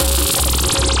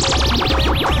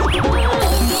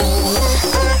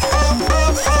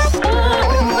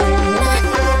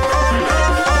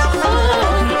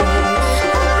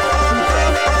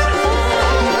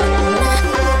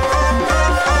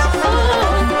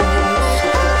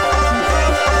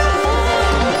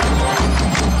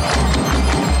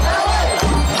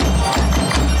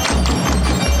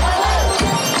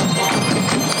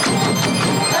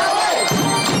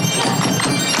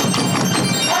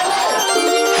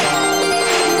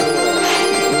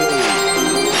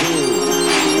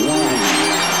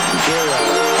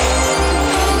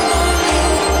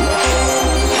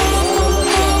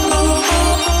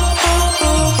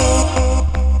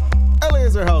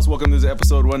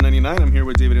episode 199. I'm here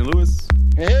with David and Lewis.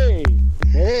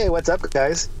 Hey, what's up,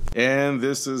 guys? And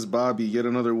this is Bobby, yet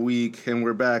another week, and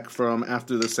we're back from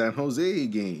after the San Jose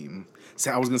game.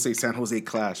 I was going to say San Jose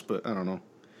Clash, but I don't know.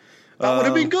 That would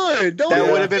have been good.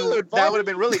 That would have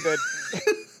been really good.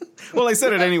 Well, I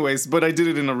said it anyways, but I did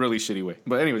it in a really shitty way.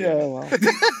 But anyway. Yeah, well.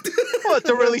 Well, it's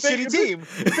a really shitty team.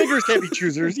 Fingers can't be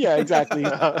choosers. Yeah, exactly.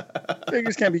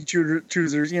 Fingers can't be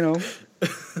choosers, you know.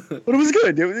 But it was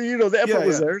good. The effort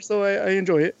was there, so I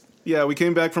enjoy it. Yeah, we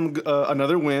came back from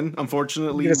another win.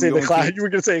 Unfortunately, you were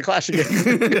going to say a clash again.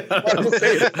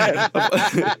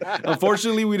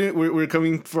 Unfortunately, we didn't. We're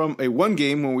coming from a one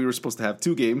game when we were supposed to have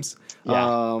two games.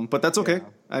 Yeah. But that's okay. Yeah.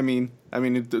 I mean,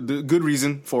 the good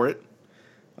reason for it.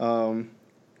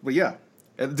 But yeah,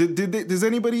 has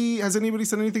anybody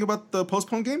said anything about the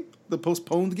postponed game? The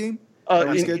postponed game?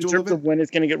 In terms of when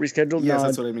it's going to get rescheduled? Yes,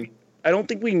 that's what I mean. I don't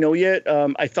think we know yet.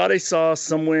 I thought I saw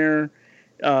somewhere.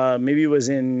 Maybe it was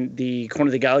in the Corner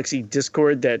of the Galaxy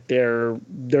Discord that they're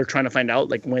trying to find out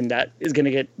like when that is going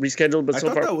to get rescheduled. But I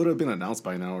thought that would have been announced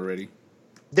by now already.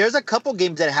 There's a couple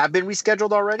games that have been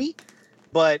rescheduled already,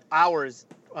 but ours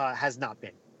has not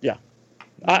been. Yeah,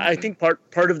 I think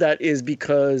part of that is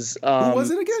because who was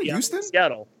it again? Houston,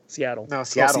 Seattle. No,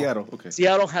 Seattle. Seattle. Okay.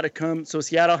 Seattle had to come. So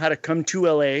Seattle had to come to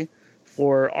LA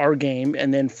for our game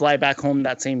and then fly back home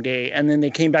that same day, and then they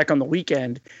came back on the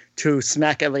weekend to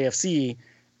smack LAFC.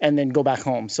 And then go back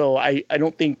home. So I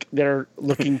don't think they're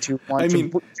looking to want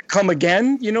to come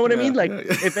again. You know what I mean? Like,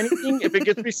 if anything, if it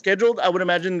gets rescheduled, I would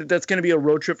imagine that's going to be a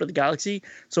road trip for the Galaxy.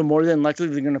 So more than likely,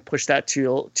 they're going to push that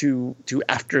to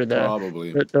after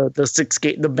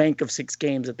the bank of 6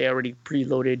 games that they already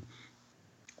preloaded.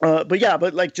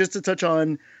 But like just to touch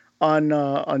on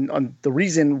the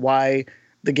reason why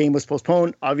the game was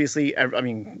postponed. Obviously,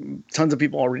 tons of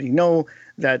people already know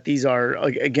that these are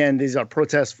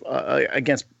protests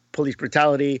against police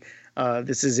brutality.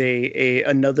 This is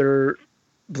another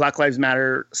Black Lives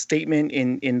Matter statement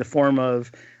in the form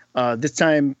of this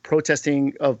time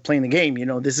protesting of playing the game. You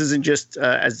know, this isn't just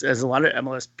as a lot of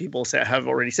MLS people have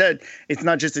already said. It's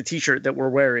not just a T-shirt that we're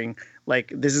wearing.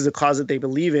 Like, this is a cause that they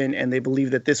believe in, and they believe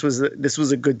that this was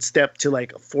a good step to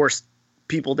like force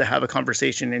people to have a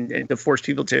conversation and to force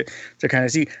people to kind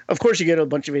of see. Of course, you get a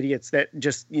bunch of idiots that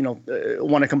just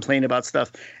want to complain about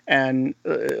stuff. And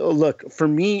look, for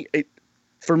me,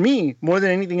 more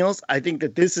than anything else, I think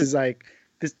that this is like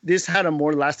this had a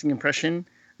more lasting impression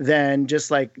than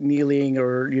just like kneeling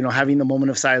or having the moment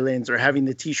of silence or having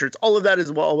the T-shirts. All of that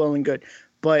is well and good,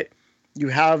 but you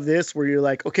have this where you're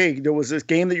like, okay, there was this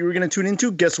game that you were going to tune into.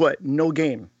 Guess what? No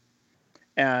game.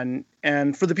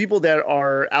 And for the people that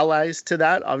are allies to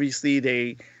that, obviously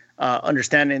they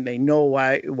understand and they know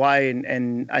why.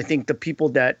 And I think the people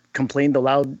that complain the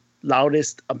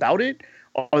loudest about it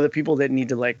are the people that need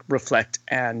to like reflect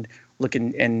and look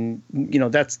and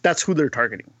that's who they're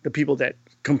targeting. The people that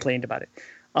complained about it.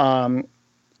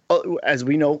 As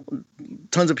we know,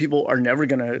 tons of people are never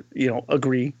going to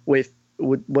agree with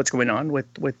what's going on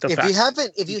with the fact.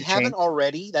 If you haven't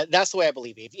already, that's the way I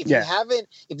believe it.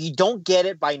 If you don't get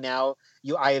it by now,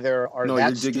 you either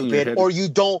are stupid or you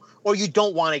don't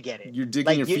want to get it. You're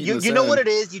digging your feet in the you know what it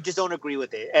is, you just don't agree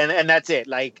with it. And that's it.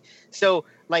 Like, so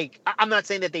like, I'm not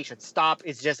saying that they should stop.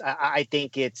 It's just, I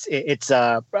think it's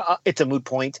a moot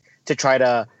point to try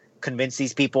to convince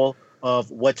these people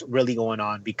of what's really going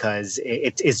on, because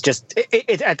it's just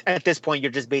at this point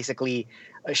you're just basically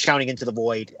shouting into the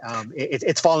void.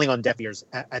 It's falling on deaf ears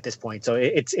at this point. So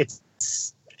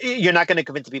it's you're not going to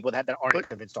convince people that aren't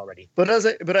convinced already. But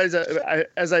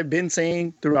as I've been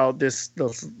saying throughout this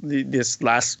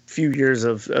last few years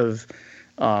of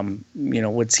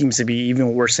what seems to be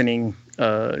even worsening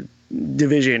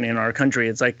division in our country,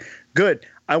 it's like, good.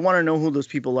 I want to know who those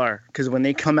people are, because when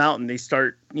they come out and they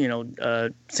start,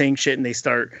 saying shit and they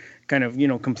start kind of,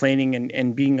 complaining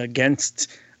and being against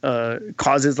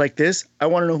causes like this, I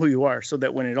want to know who you are, so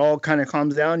that when it all kind of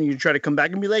calms down and you try to come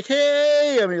back and be like,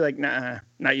 hey, I mean, like, nah,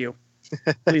 not you.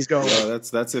 Please go. Well,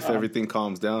 that's if everything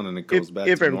calms down and it goes back to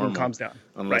normal. If everything calms down.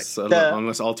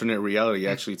 Unless alternate reality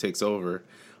actually takes over.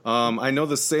 I know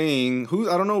the saying.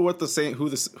 I don't know what the saying.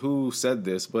 Who said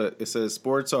this, but it says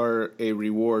sports are a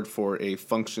reward for a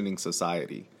functioning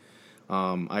society.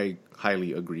 I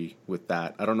highly agree with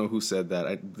that. I don't know who said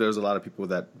that. There's a lot of people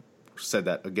that said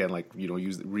that again, like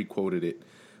re-quoted it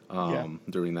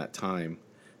during that time.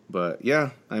 But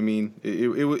yeah, I mean,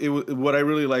 it what I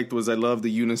really liked was I love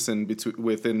the unison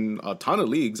within a ton of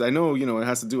leagues. I know, it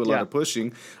has to do a lot of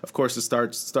pushing. Of course, it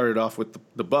started off with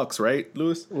the Bucks, right,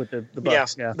 Lewis? With the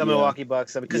Bucks, the Milwaukee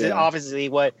Bucks, because obviously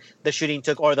what the shooting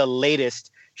took, or the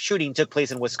latest shooting took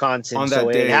place in Wisconsin. On that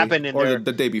so day, it happened in or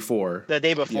the day before. the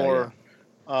day before.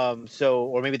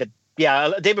 Or maybe the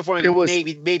day before, It was-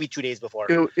 maybe 2 days before.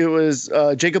 It was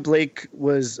Jacob Blake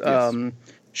was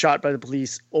shot by the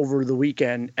police over the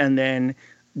weekend, and then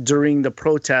during the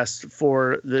protest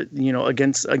for the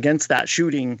against that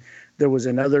shooting, there was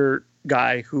another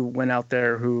guy who went out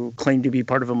there who claimed to be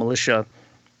part of a militia,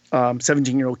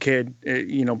 17-year-old kid,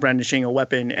 brandishing a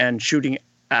weapon and shooting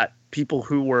at people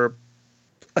who were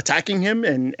attacking him,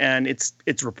 and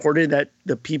it's reported that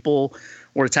the people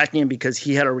were attacking him because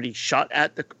he had already shot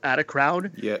at a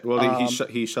crowd. Yeah, well,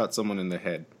 he shot someone in the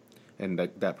head, and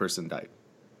that person died.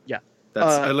 Yeah,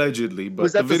 that's allegedly. But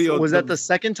was that the video was that the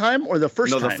second time or the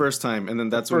first time? No, the first time, and then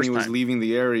that's when he was time. leaving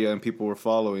the area, and people were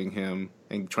following him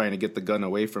and trying to get the gun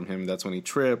away from him. That's when he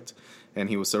tripped, and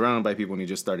he was surrounded by people, and he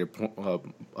just started point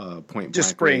just blank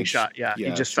spraying range. shot. Yeah, he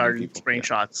just started people. spraying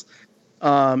shots,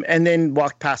 and then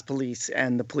walked past police,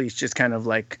 and the police just kind of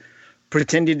like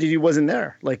pretended that he wasn't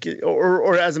there, like,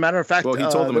 or as a matter of fact, well, he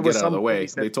told them to there get was out of the way.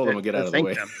 police They told him to get out of the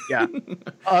way. Them. Yeah.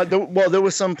 There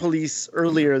was some police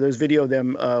earlier. There's video of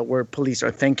them where police are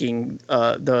thanking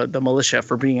the militia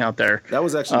for being out there. That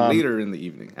was actually later in the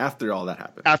evening, after all that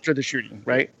happened. After the shooting,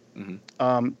 right?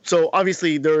 Mm-hmm. So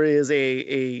obviously there is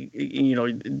I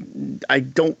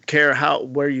don't care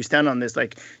where you stand on this.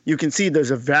 Like, you can see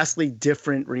there's a vastly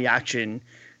different reaction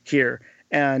here.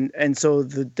 And so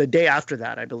the day after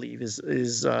that, I believe, is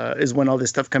when all this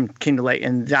stuff came to light,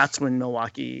 and that's when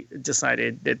Milwaukee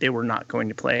decided that they were not going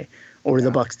to play, or the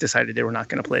Bucks decided they were not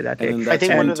going to play that day. And then that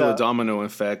turned into a domino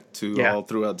effect to all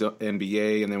throughout the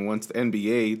NBA, and then once the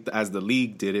NBA, as the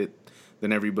league did it,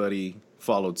 then everybody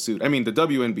followed suit. I mean, the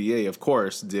WNBA, of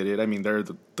course, did it. I mean, they're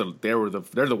the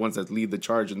ones that lead the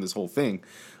charge in this whole thing,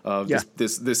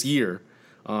 this year.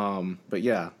 But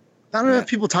yeah, not enough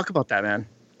people talk about that, man.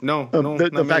 No,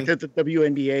 the fact that the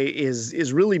WNBA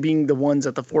is really being the ones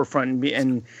at the forefront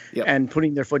and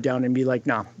putting their foot down and be like,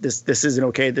 nah, this isn't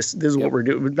okay. This is what we're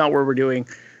doing, not what we're doing.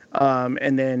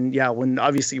 And then when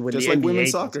obviously when just the like NBA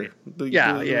women's soccer,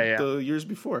 the years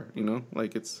before,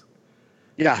 like it's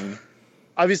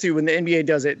Obviously, when the NBA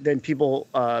does it, then people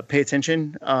pay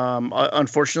attention.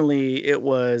 Unfortunately, it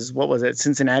was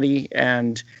Cincinnati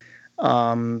and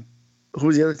who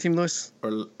was the other team, Lewis?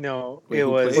 No, Wait, it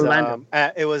was Orlando.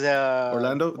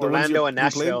 Orlando and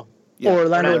Nashville. Yeah,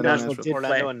 Orlando and Nashville did play.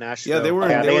 Orlando and Nashville. Yeah, they were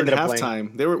in ended up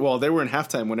halftime. They were in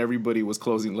halftime when everybody was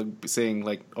closing, saying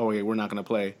like, "Oh, yeah, we're not going to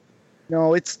play."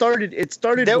 No, it started.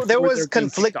 There was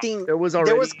conflicting. There was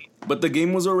already. But the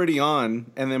game was already on,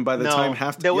 and then by the time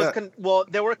halftime,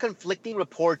 there were conflicting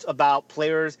reports about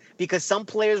players, because some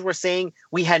players were saying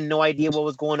we had no idea what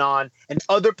was going on, and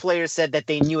other players said that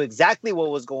they knew exactly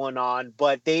what was going on,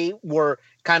 but they were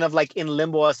kind of like in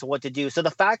limbo as to what to do. So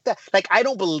the fact that, like, I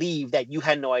don't believe that you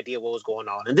had no idea what was going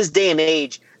on in this day and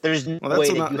age. There's no way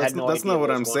that you had no idea. That's not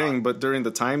what I'm saying. But during the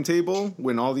timetable,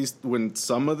 when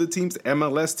some of the teams,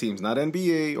 MLS teams, not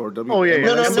NBA or WNBA,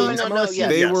 no,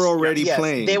 they were already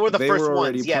playing. They were the first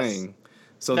ones. Yes. Playing.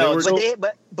 So no, they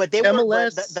were, but they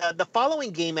MLS, were the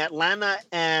following game, Atlanta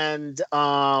and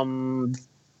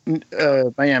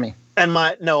Miami.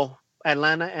 Atlanta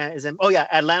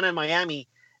and Miami.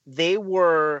 They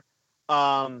were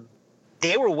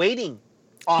waiting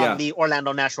on the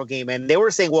Orlando National game, and they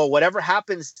were saying, well, whatever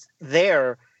happens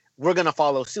there, we're going to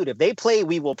follow suit. If they play,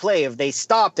 we will play. If they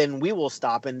stop, then we will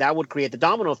stop, and that would create the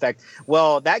domino effect.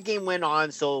 Well, that game went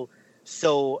on, so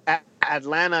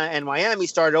Atlanta and Miami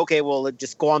started, okay, well, let's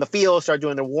just go on the field, start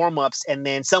doing their warm-ups, and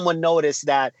then someone noticed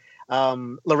that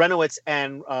Lorenowitz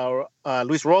and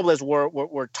Luis Robles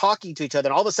were talking to each other,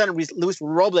 and all of a sudden Luis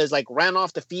Robles like ran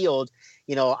off the field.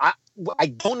 I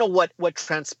don't know what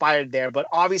transpired there, but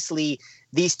obviously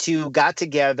these two got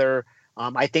together.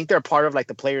 I think they're part of like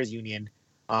the players union,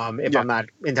 if I'm not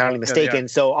entirely mistaken.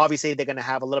 So obviously they're going to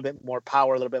have a little bit more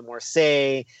power, a little bit more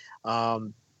say.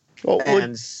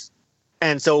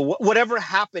 And so whatever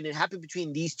happened, it happened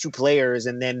between these two players,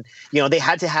 and then they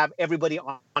had to have everybody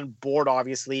on board,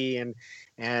 obviously, and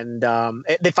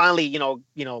they finally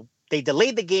they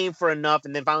delayed the game for enough,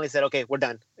 and then finally said, okay, we're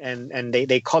done, and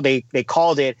they called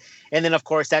it, and then of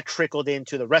course that trickled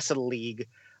into the rest of the league.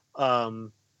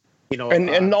 And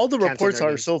all the reports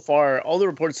are so far. All the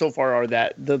reports so far are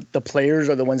that the players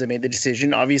are the ones that made the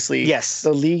decision. Obviously, yes,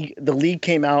 the league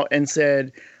came out and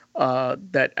said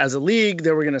that as a league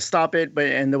they were going to stop it,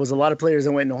 and there was a lot of players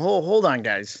that went, no, hold on,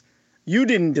 guys, you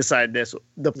didn't decide this.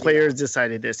 The players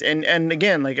decided this. And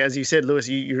again, like as you said, Lewis,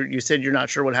 you said you're not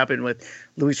sure what happened with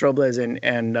Luis Robles and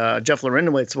Jeff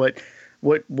Lorenowitz.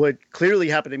 what clearly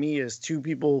happened to me is two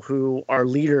people who are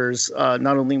leaders,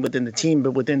 not only within the team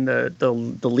but within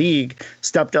the league,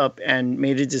 stepped up and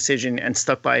made a decision and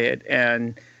stuck by it.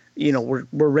 And we're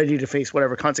ready to face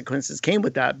whatever consequences came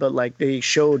with that. But like, they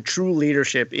showed true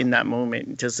leadership in that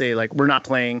moment to say, like, we're not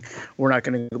playing, we're not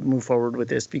going to move forward with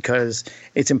this because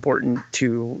it's important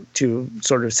to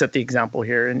sort of set the example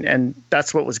here. And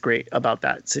that's what was great about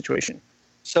that situation.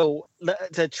 So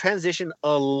to transition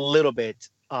a little bit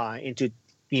into,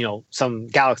 some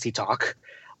Galaxy talk.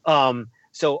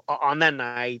 So on that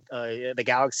night, the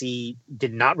Galaxy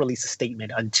did not release a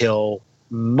statement until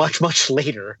much, much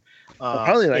later.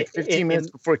 Probably like 15 minutes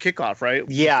before kickoff, right?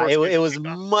 Yeah, it was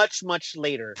much, much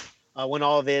later when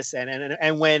all this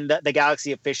and when the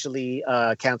Galaxy officially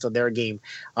canceled their game.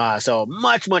 So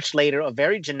much, much later, a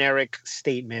very generic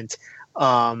statement.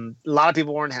 A lot of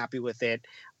people weren't happy with it.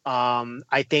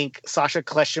 I think Sacha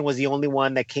Kljestan was the only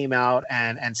one that came out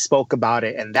and spoke about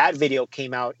it. And that video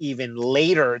came out even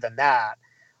later than that.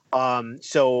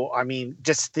 So, I mean,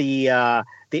 just the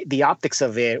optics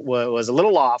of it was a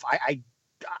little off.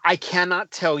 I cannot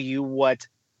tell you what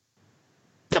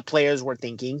the players were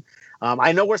thinking.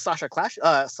 I know where Sacha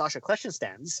Kljestan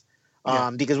stands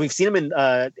because we've seen him in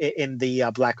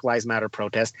the Black Lives Matter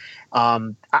protest.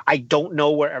 I don't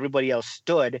know where everybody else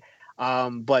stood,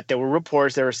 but there were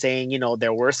reports that were saying,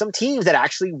 there were some teams that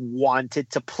actually wanted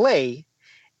to play,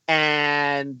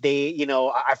 and they,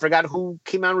 I forgot who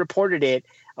came out and reported it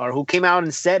or who came out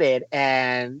and said it,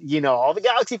 and all the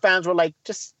Galaxy fans were like,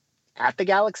 just at the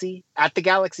Galaxy,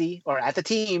 or at the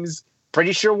teams.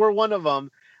 Pretty sure we're one of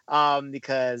them.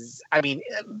 Because I mean,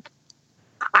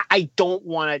 I don't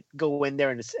want to go in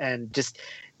there and just,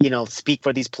 speak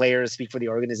for these players, speak for the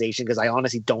organization, because I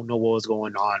honestly don't know what was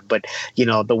going on. But,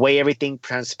 the way everything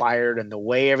transpired and the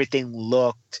way everything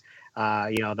looked,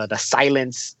 the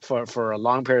silence for a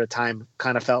long period of time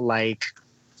kind of felt like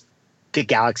the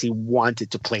Galaxy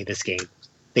wanted to play this game.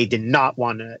 They did not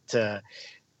want to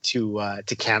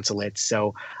cancel it.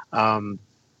 So, I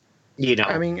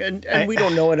mean, and we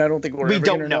don't know it. I don't think we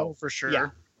don't know for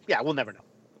sure. Yeah, we'll never know.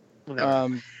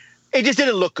 It just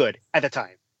didn't look good at the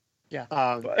time.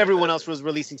 Yeah. Everyone else was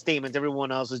releasing statements.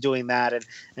 Everyone else was doing that,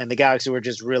 and the Galaxy were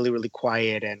just really, really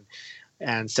quiet,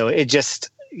 and so it just,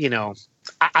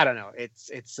 I don't know. It's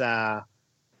just an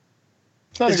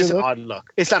odd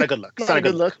look. It's not a good look. It's not a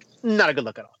good look. Not a good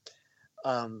look at all.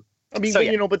 I mean,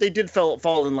 but they did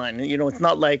fall in line. It's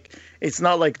not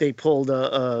like they pulled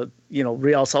a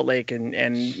Real Salt Lake and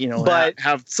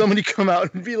have somebody come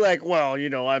out and be like, well,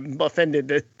 I'm offended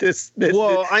that that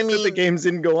the games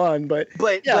didn't go on. But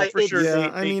yeah, for sure.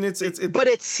 Yeah, but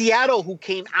it's Seattle who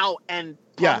came out and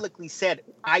publicly said,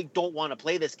 I don't want to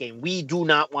play this game. We do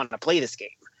not want to play this game.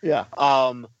 Yeah.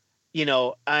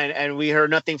 And we heard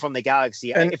nothing from the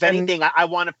Galaxy. If anything, I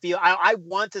want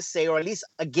to say, or at least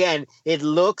again, it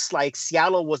looks like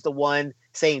Seattle was the one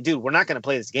saying, dude, we're not going to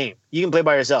play this game. You can play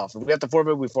by yourself. If we have to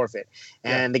forfeit, we forfeit.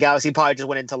 And the Galaxy probably just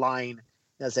went into line.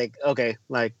 It's like, okay,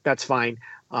 like, that's fine.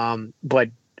 But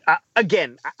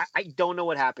again, I don't know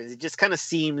what happens. It just kind of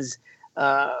seems,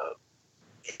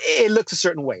 it looks a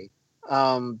certain way.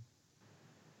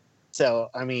 So,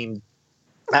 I mean,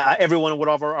 everyone would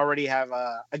already have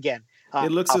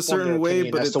it looks a certain way,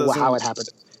 but it doesn't. How it happened.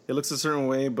 It looks a certain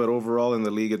way, but overall in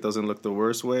the league, it doesn't look the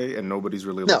worst way, and nobody's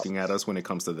really looking at us when it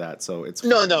comes to that. So it's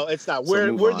no, it's not.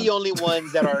 We're the only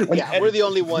ones that are we're the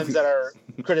only ones that are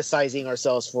criticizing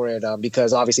ourselves for it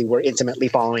because obviously we're intimately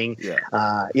following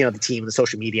the team, the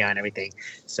social media, and everything.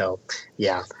 So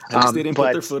yeah, at least they didn't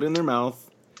put their foot in their mouth.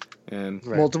 And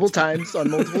multiple times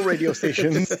on multiple radio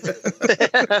stations.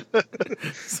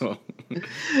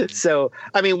 So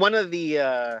I mean, one of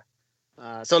the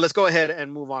so let's go ahead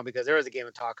and move on because there is a game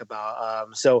to talk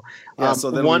about. So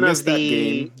then one we of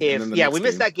the we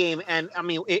missed that game, and I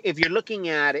mean, if you're looking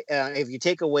at if you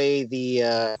take away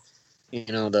the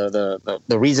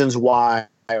the reasons why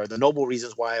or the noble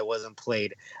reasons why it wasn't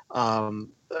played,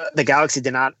 the Galaxy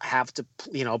did not have to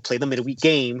play the midweek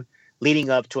game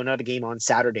leading up to another game on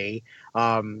Saturday.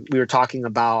 We were talking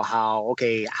about how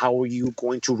are you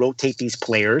going to rotate these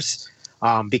players?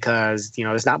 Because,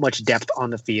 there's not much depth on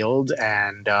the field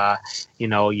and,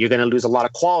 you're going to lose a lot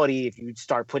of quality if you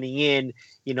start putting in,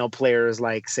 players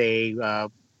like, say,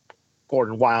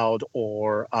 Gordon Wild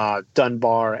or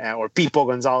Dunbar or Pipo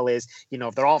Gonzalez,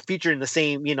 if they're all featured in the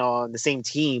same, on the same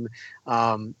team,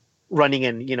 running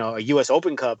in, a U.S.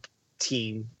 Open Cup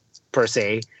team per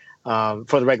se,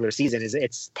 for the regular season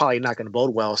it's probably not going to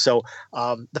bode well. So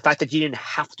the fact that you didn't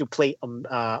have to play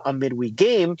a midweek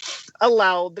game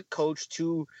allowed the coach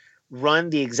to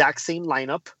run the exact same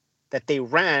lineup that they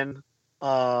ran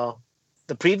the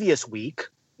the previous week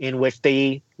in which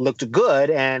they looked good,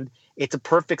 and it's a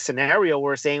perfect scenario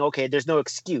where we're saying, okay, there's no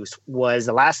excuse. Was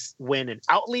the last win an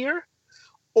outlier?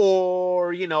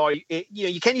 Or, you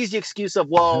can't use the excuse of,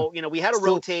 well, we had to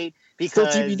rotate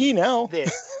because still TBD now.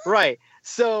 This. Right.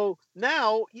 So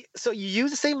now, so you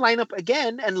use the same lineup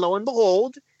again, and lo and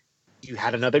behold, you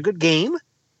had another good game.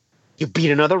 You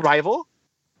beat another rival,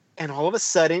 and all of a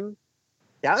sudden,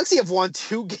 Galaxy have won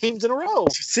 2 games in a row.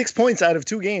 6 points out of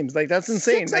 2 games. Like, that's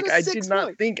insane. Like, I did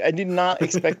not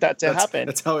expect that to happen.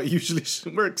 That's how it usually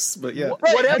works. But yeah,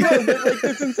 whatever. But, like,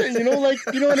 that's insane. You know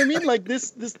what I mean? Like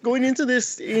this going into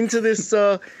this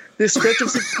this stretch of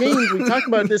 6 games, we talk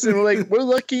about this, and we're like, we're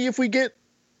lucky if we get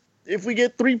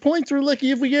 3 points. We're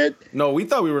lucky if we get. No, we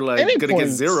thought we were like gonna get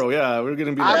 0. Yeah, we we're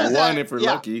gonna be like 1 if we're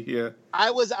lucky. Yeah. I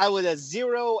was at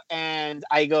 0, and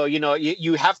I go,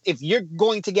 you have, if you're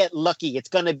going to get lucky, it's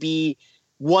going to be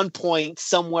 1 point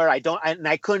somewhere. I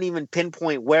couldn't even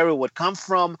pinpoint where it would come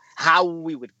from, how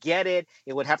we would get it.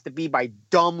 It would have to be by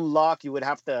dumb luck. You would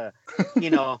have to,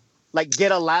 like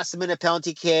get a last minute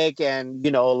penalty kick, and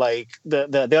like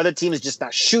the other team is just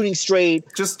not shooting straight.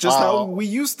 Just how we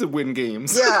used to win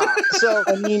games. Yeah. So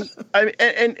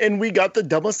and we got the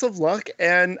dumbest of luck,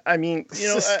 and I mean,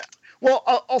 well,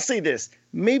 I'll say this.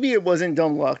 Maybe it wasn't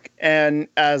dumb luck. And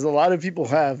as a lot of people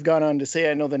have gone on to say,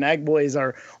 I know the Nag boys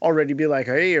are already be like,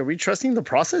 hey, are we trusting the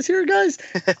process here, guys?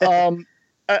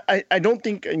 I don't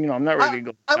think, I'm not ready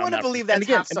to go. I want to believe that's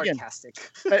half sarcastic.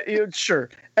 Sure.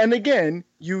 And again,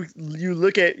 you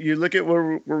look at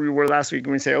where we were last week,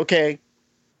 and we say, okay,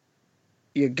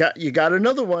 you got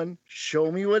another one.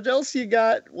 Show me what else you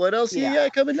got. What else you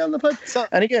got coming down the pipe?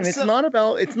 And again,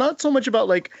 it's not so much about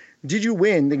like, did you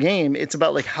win the game? It's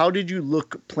about like, how did you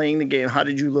look playing the game? How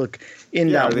did you look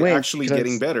in that win? Are they actually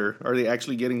getting better? Are they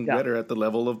actually getting better at the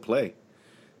level of play?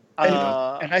 And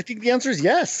I think the answer is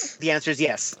yes. The answer is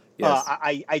yes.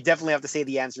 I definitely have to say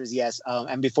the answer is yes.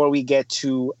 And before we get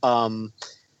to,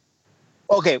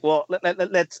 okay, well,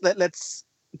 let's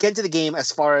get into the game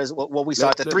as far as what we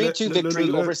saw. The 3-2 victory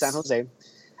over San Jose.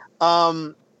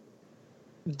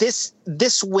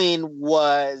 This win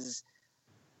was,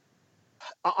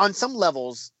 on some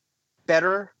levels,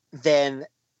 better than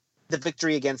the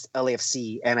victory against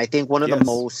LAFC, and I think one of the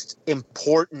most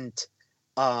important,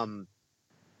 one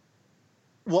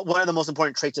of the most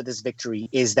important traits of this victory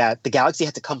is that the Galaxy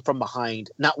had to come from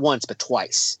behind not once but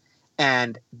twice,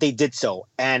 and they did so.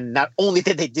 And not only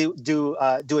did they do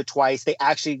it twice, they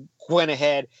actually went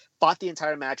ahead, fought the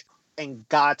entire match, and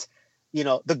got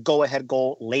the go-ahead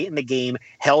goal late in the game,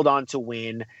 held on to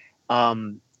win,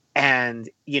 and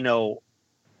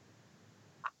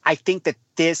I think that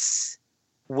this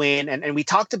win, and we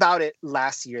talked about it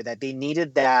last year, that they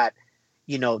needed that,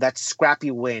 that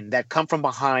scrappy win, that come from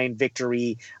behind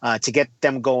victory to get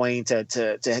them going,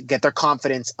 to get their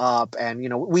confidence up. And,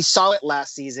 we saw it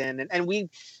last season, and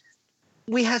we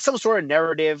had some sort of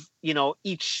narrative,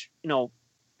 each,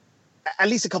 at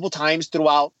least a couple times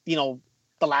throughout,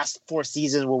 the last 4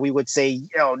 seasons, where we would say,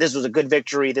 this was a good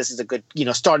victory. This is a good,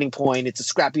 starting point. It's a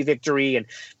scrappy victory, and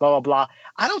blah, blah, blah.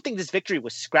 I don't think this victory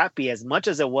was scrappy as much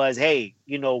as it was, hey,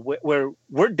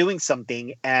 we're doing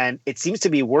something, and it seems to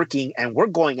be working, and we're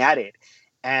going at it.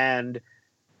 And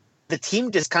the team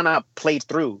just kind of played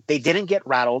through. They didn't get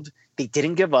rattled. They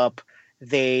didn't give up.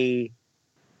 They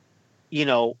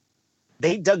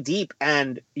dug deep,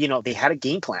 and, they had a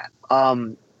game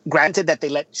plan. Granted that they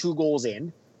let 2 goals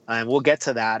in, and we'll get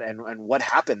to that and what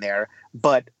happened there.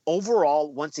 But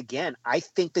overall, once again, I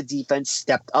think the defense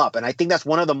stepped up. And I think that's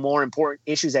one of the more important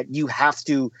issues that you have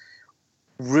to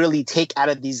really take out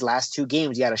of these last 2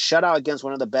 games. You had a shutout against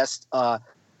one of the best,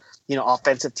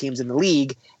 offensive teams in the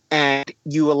league. And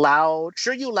you allowed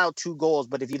 2 goals.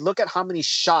 But if you look at how many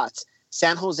shots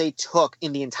San Jose took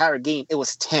in the entire game, it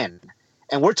was 10.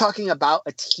 And we're talking about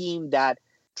a team that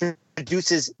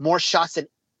produces more shots than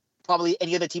probably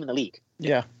any other team in the league.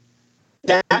 Yeah.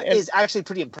 That is actually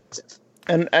pretty impressive.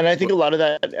 And I think a lot of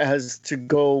that has to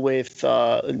go with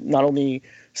not only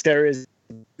Steres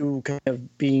kind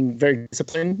of being very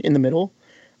disciplined in the middle.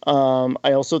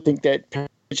 I also think that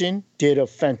Perisic did a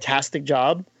fantastic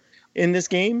job in this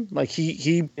game. Like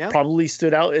he probably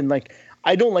stood out, and like,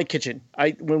 I don't like Kitchen.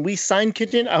 When we signed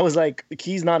Kitchen, I was like,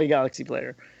 he's not a Galaxy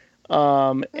player.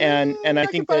 And I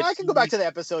think that I can go back to the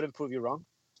episode and prove you wrong.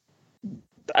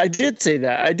 I did say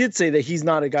that he's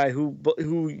not a guy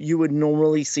who you would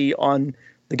normally see on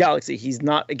the Galaxy. He's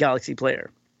not a Galaxy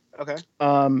player. Okay.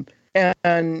 And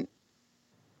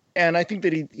I think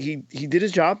that he did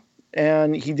his job,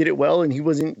 and he did it well, and he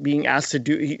wasn't being asked to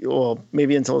do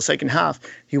maybe until the second half,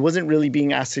 he wasn't really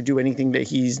being asked to do anything that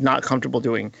he's not comfortable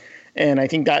doing. And I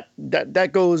think that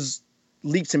goes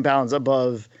leaps and bounds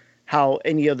above how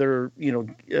any other,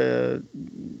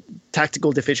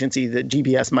 tactical deficiency that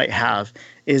GBS might have,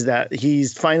 is that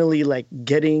he's finally like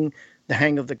getting the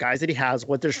hang of the guys that he has,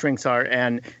 what their strengths are,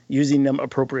 and using them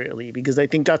appropriately. Because I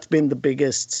think that's been the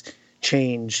biggest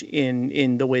change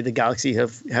in the way the Galaxy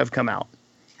have come out.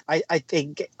 I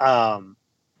think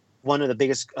one of the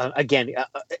biggest,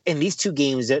 in these two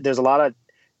games, there's a lot of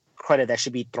credit that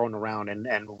should be thrown around,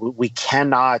 and we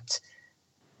cannot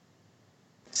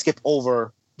skip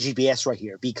over GBS right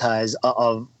here because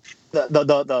of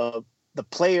the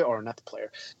player, or not the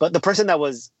player, but the person that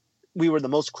we were the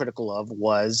most critical of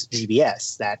was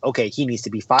GBS. That, okay, he needs to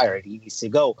be fired. He needs to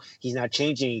go. He's not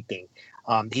changing anything.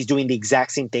 He's doing the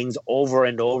exact same things over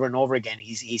and over and over again.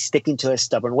 He's sticking to his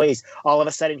stubborn ways. All of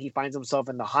a sudden, he finds himself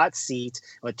in the hot seat.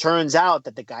 It turns out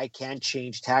that the guy can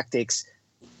change tactics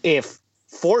if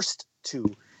forced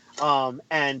to.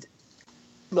 And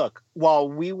look, while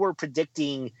we were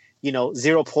predicting,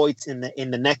 0 points in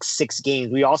the next 6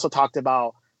 games, we also talked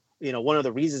about, one of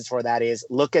the reasons for that is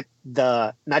look at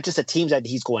not just the teams that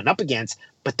he's going up against,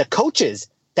 but the coaches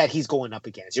that he's going up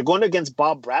against. You're going against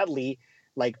Bob Bradley.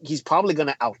 Like, he's probably going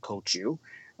to outcoach you.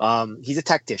 He's a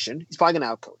tactician. He's probably going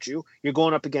to outcoach you. You're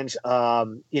going up against,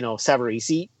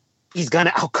 Savarese. He's going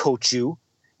to outcoach you.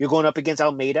 You're going up against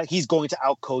Almeida. He's going to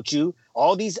outcoach you.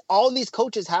 All these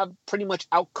coaches have pretty much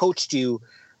outcoached you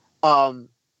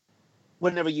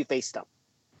whenever you face them.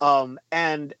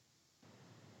 And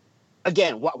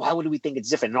again, why would we think it's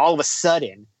different? And all of a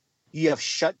sudden, you have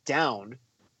shut down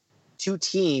 2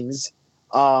 teams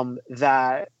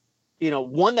that,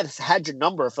 one that's had your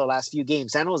number for the last few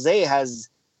games. San Jose has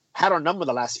had our number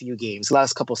the last few games,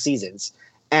 last couple seasons.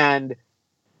 And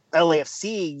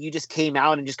LAFC, you just came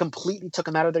out and just completely took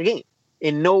them out of their game.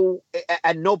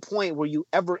 At no point were you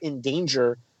ever in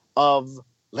danger of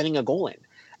letting a goal in.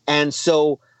 And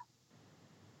so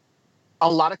a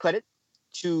lot of credit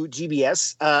to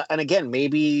GBS. And again,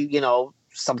 maybe,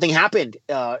 something happened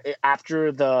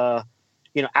after the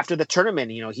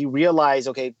tournament. He realized,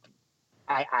 okay,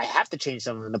 I have to change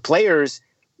something. And the players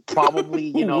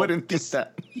probably, Who wouldn't think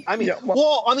that? I mean,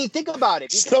 think about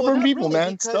it. Stubborn people,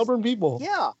 man. Stubborn people.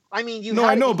 Yeah. I mean,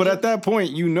 I know, but at that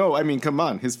point, I mean, come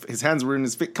on. His hands were in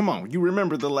his face. Come on. You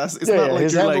remember the last. It's not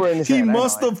like you're like, he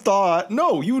must have thought.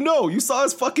 No, you saw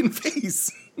his fucking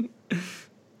face.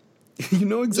 You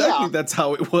know exactly that's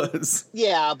how it was.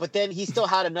 Yeah, but then he still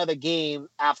had another game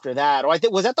after that. Or I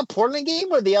think, was that the Portland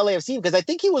game or the LAFC? Because I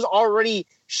think he was already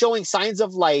showing signs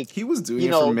of he was doing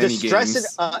it for many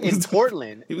distress games. In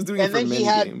Portland. He was doing it for many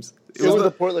games. It was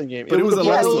the Portland game. But it was the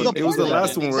last one. It was the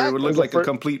last one where it would look like a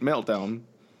complete meltdown.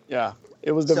 Yeah.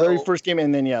 It was the very first game,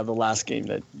 and then the last game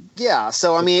that. Yeah,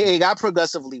 so I mean, it got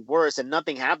progressively worse, and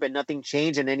nothing happened, nothing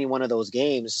changed in any one of those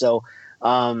games. So,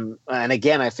 and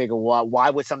again, I figure, why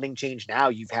would something change now?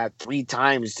 You've had 3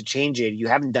 times to change it. You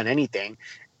haven't done anything.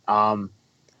 But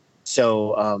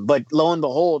lo and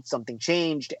behold, something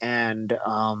changed, and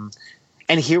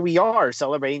here we are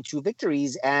celebrating 2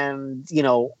 victories, and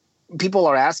people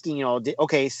are asking,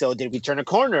 okay, so did we turn a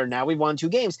corner? Now we won 2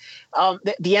 games.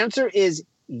 The answer is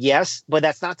yes, but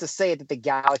that's not to say that the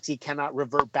Galaxy cannot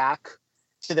revert back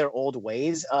to their old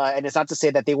ways. And it's not to say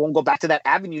that they won't go back to that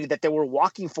avenue that they were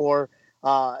walking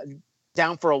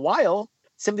down for a while,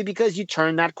 simply because you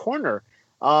turn that corner.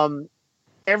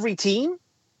 Every team,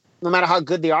 no matter how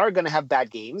good they are going to have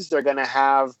bad games. They're going to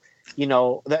have, they're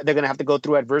going to have to go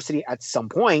through adversity at some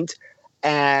point.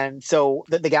 And so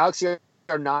the Galaxy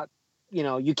are not,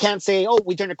 you can't say, oh,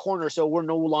 we turned a corner, so we're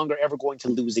no longer ever going to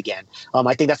lose again.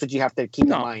 I think that's what you have to keep in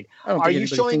mind. Are you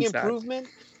showing improvement?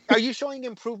 Are you showing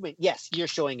improvement? Yes, you're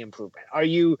showing improvement. Are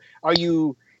you,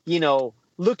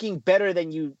 looking better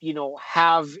than you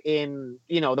have in,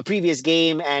 the previous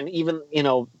game and even,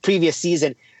 previous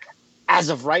season? As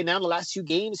of right now, the last 2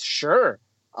 games, sure.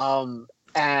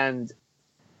 And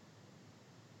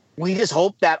we just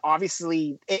hope that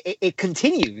obviously it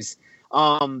continues.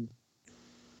 I'm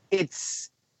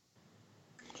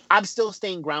still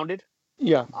staying grounded.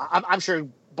 Yeah. I'm sure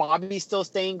Bobby's still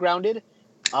staying grounded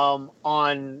on,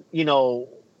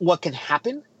 what can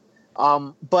happen.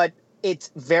 But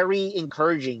it's very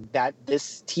encouraging that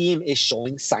this team is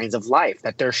showing signs of life,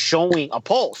 that they're showing a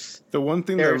pulse. The one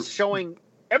thing they're showing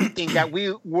everything that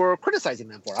we were criticizing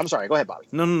them for. I'm sorry. Go ahead, Bobby.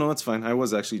 No, it's fine. I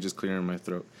was actually just clearing my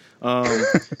throat.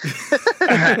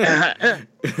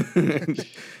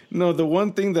 No, the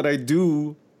one thing that I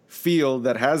do feel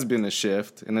that has been a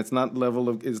shift, and it's not the level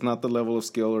of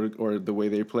skill or the way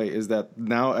they play, is that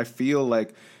now I feel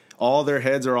like all their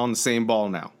heads are on the same ball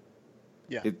now.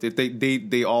 Yeah.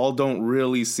 They all don't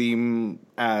really seem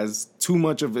as too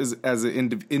much of as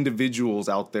individuals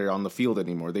out there on the field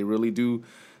anymore. They really do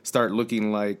start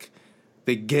looking like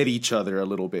they get each other a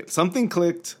little bit. Something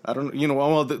clicked. I don't,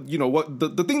 well,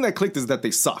 the thing that clicked is that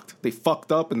they sucked. They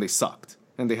fucked up and they sucked,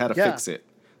 and they had to fix it.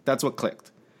 That's what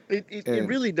clicked. It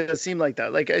really does seem like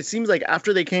that. Like, it seems like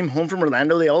after they came home from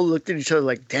Orlando, they all looked at each other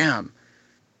like, damn,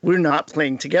 we're not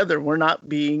playing together. We're not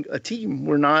being a team.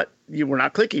 We're not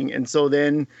clicking. And so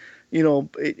then,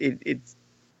 it's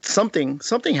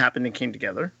something happened and came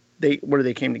together.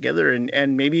 They came together,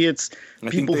 and maybe it's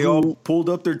people who all pulled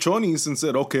up their chonies and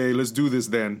said, "Okay, let's do this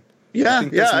then." Yeah,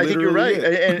 I think you're right.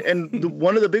 And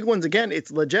one of the big ones again,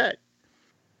 it's Leggett.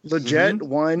 Leggett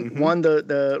won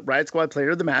the Riot Squad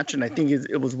Player of the Match, and I think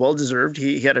it was well deserved.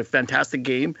 He had a fantastic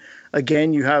game.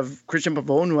 Again, you have Christian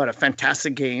Pavone, who had a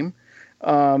fantastic game.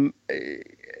 We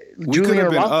could have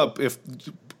been up if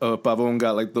Pavone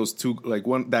got like those two, like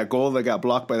that goal that got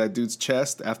blocked by that dude's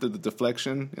chest after the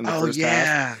deflection in the first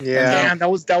half. Yeah, that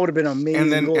would have been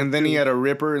amazing. And then he had a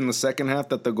ripper in the second half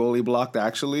that the goalie blocked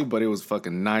actually, but it was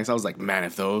fucking nice. I was like, man,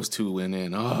 if those two went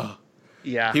in,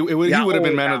 yeah, he would have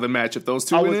been man of the match if those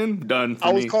two went in. Done.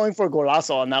 I was calling for a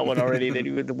golazo on that one already.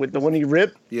 With the one he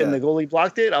ripped and the goalie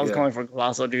blocked it. I was calling for a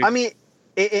golazo, dude. I mean,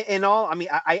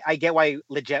 I get why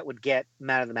Leggett would get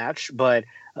man of the match, but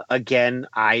again,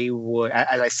 I would,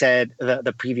 as I said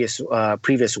the previous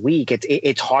week,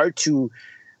 it's hard to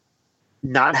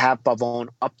not have Pavone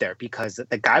up there because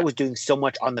the guy was doing so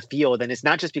much on the field, and it's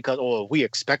not just because we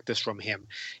expect this from him,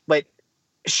 but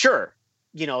sure,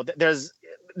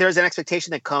 there's an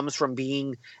expectation that comes from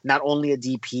being not only a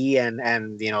DP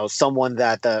and someone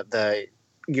that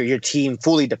your team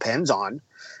fully depends on.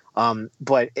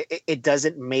 But it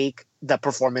doesn't make the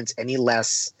performance any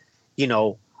less,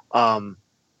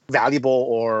 valuable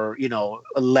or,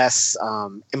 less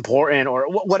important or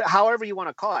however you want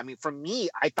to call it. I mean, for me,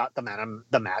 I thought the man of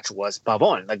the match was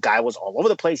Pavone. The guy was all over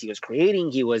the place. He was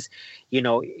creating. He was,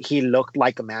 he looked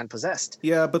like a man possessed.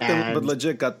 Yeah, but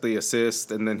Leggett got the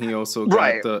assist, and then he also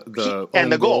got the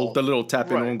goal, the little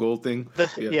tap in own goal thing.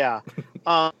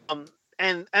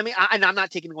 And I mean, I'm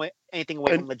not taking anything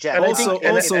away from Leggett. I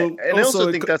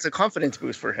also think that's a confidence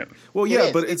boost for him. Well, yeah,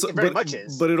 but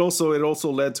it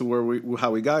also led to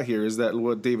how we got here. Is that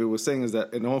what David was saying? Is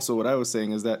that, and also what I was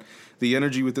saying is that the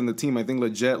energy within the team. I think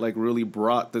Leggett really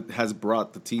has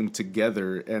brought the team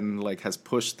together and has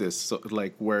pushed this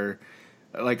where.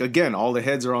 Again, all the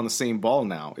heads are on the same ball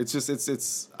now. It's just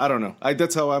it's I don't know.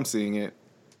 That's how I'm seeing it.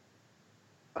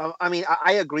 I mean,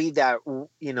 I agree that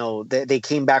they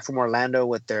came back from Orlando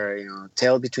with their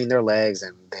tail between their legs,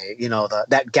 and they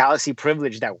that Galaxy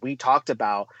privilege that we talked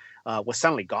about was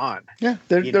suddenly gone. Yeah,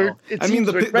 they're I mean,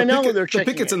 the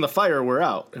pickets and the fire were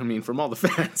out. I mean, from all the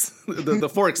fans, the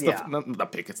forks, not the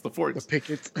pickets, the forks, the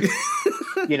pickets.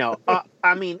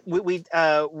 I mean,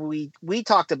 we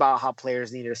talked about how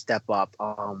players need to step up.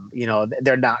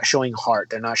 They're not showing heart.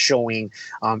 They're not showing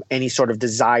any sort of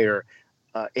desire.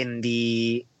 In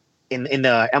the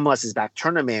MLS is Back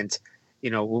tournament,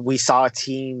 we saw a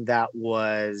team that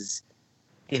was,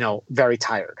 very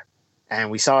tired, and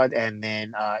we saw it. And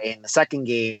then in the second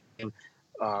game,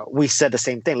 we said the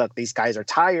same thing. Look, these guys are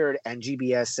tired, and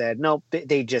GBS said no.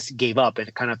 They just gave up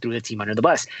and kind of threw the team under the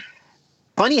bus.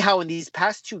 Funny how in these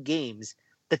past two games,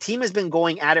 the team has been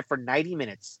going at it for 90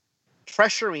 minutes,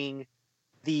 pressuring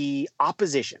the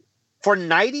opposition for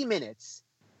 90 minutes,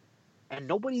 and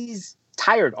nobody's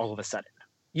tired all of a sudden.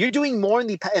 You're doing more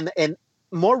and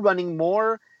more running,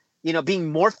 more,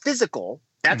 being more physical.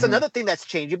 That's another thing that's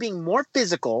changed. You're being more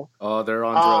physical. Oh, they're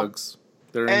on drugs.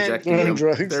 They're injecting them.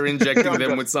 They're injecting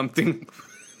them with something.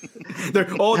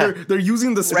 They're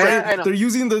using the spray. Right, they're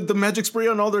using the magic spray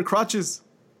on all their crotches.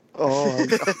 Oh.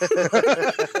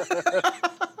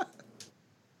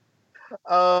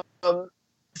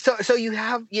 So you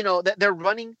have, they're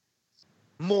running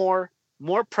more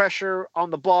pressure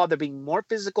on the ball. They're being more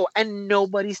physical, and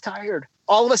nobody's tired.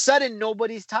 All of a sudden,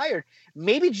 nobody's tired.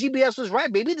 Maybe GBS was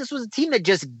right. Maybe this was a team that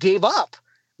just gave up.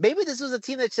 Maybe this was a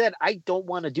team that said, I don't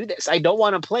want to do this. I don't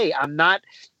want to play. I'm not,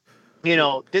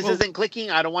 this isn't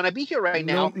clicking. I don't want to be here right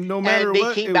now. No matter what.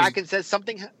 And they came back and said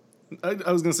something. I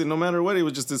was going to say, no matter what, it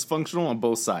was just dysfunctional on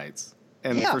both sides.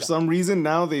 And for some reason,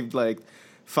 now they've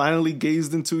finally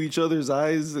gazed into each other's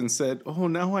eyes and said, oh,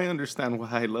 now I understand why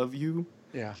I love you.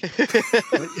 Yeah.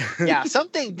 Yeah,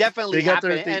 something definitely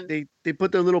happened. They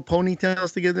put their little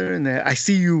ponytails together, and I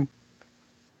see you.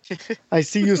 I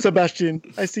see you, Sebastian.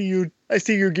 I see you,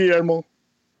 Guillermo.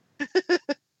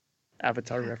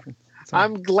 Avatar reference. Sorry.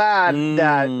 I'm glad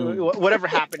that whatever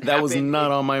happened. That was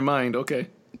not on my mind. Okay.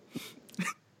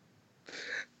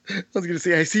 I was gonna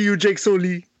say, I see you, Jake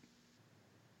Sully.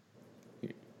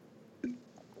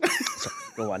 Sorry,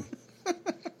 go on.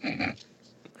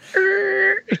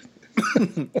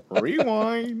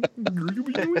 Rewind.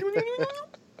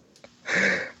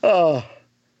 Oh,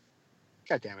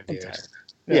 God damn it, dude.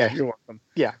 yeah, you're welcome.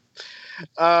 Yeah.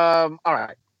 All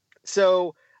right.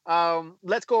 So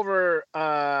let's go over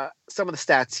some of the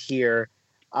stats here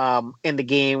in the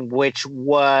game, which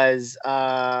was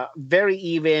very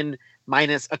even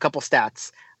minus a couple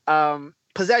stats.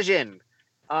 Possession,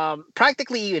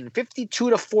 practically even,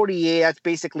 52-48. That's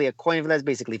basically a coin. That's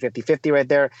basically 50-50 right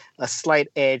there. A slight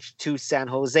edge to San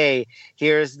Jose.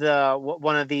 Here's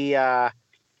one of the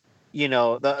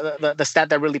the stat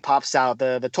that really pops out.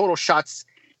 The total shots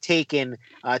taken,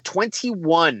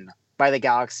 21 by the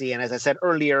Galaxy, and as I said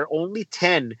earlier, only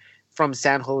 10 from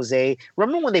San Jose.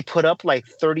 Remember when they put up like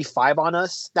 35 on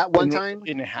us that one time?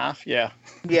 In a half, yeah.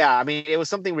 Yeah, I mean, it was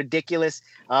something ridiculous.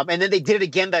 And then they did it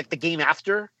again like the game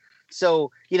after.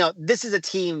 So, this is a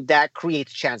team that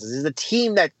creates chances. This is a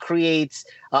team that creates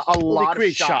a lot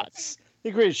of shots. They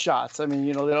create shots. I mean,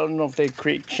 they don't know if they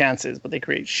create chances, but they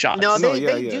create shots. No,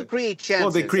 they do create chances.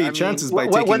 Well, they create chances by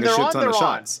taking a shit ton of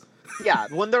shots. Yeah,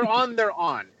 when they're on, they're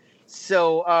on.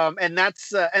 So, and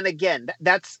that's and again,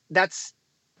 that's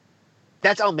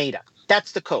Almeida.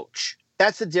 That's the coach.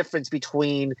 That's the difference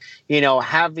between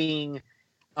having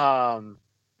a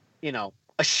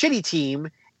shitty team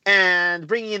and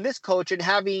bringing in this coach and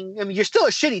having. I mean, you're still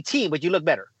a shitty team, but you look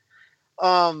better.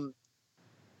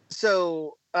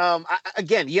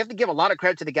 Again, you have to give a lot of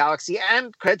credit to the Galaxy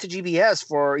and credit to GBS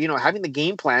for having the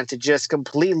game plan to just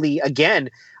completely again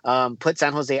put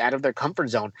San Jose out of their comfort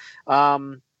zone.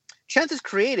 Chances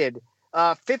created,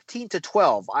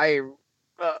 15-12.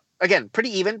 Again, pretty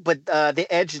even, but the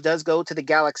edge does go to the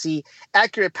Galaxy.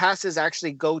 Accurate passes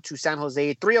actually go to San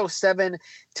Jose,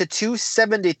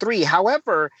 307-273.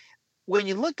 However, when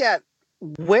you look at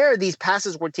where these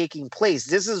passes were taking place,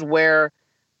 this is where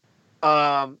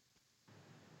you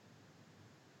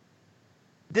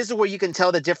can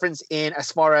tell the difference in as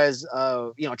far as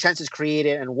chances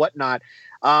created and whatnot.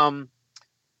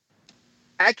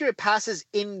 Accurate passes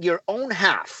in your own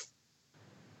half,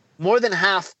 more than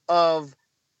half of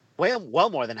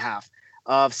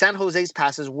San Jose's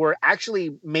passes were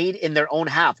actually made in their own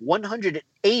half,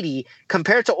 180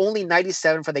 compared to only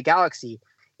 97 for the Galaxy.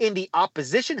 In the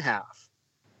opposition half,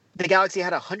 the Galaxy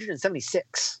had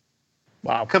 176.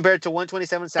 Wow, compared to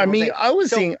 127. San Jose. I mean,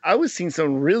 I was seeing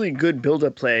some really good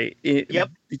build-up play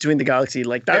between the Galaxy.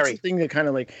 Like that's the thing that kind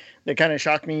of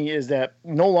shocked me is that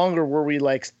no longer were we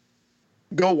like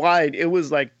go wide. It was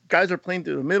like guys are playing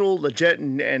through the middle. Leggett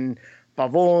and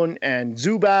Pavon and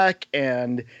Zubac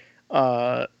and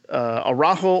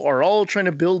Araujo are all trying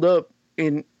to build up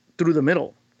in through the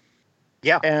middle.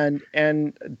 Yeah, and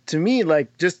to me,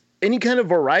 like just any kind of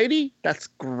variety, that's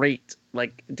great.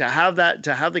 Like to have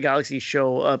the Galaxy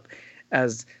show up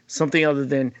as something other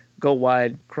than go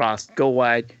wide, cross, go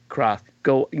wide, cross,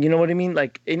 go. You know what I mean?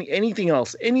 Like anything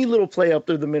else, any little play up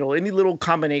through the middle, any little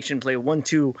combination play,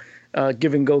 1-2,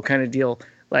 give and go kind of deal.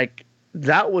 Like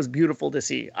that was beautiful to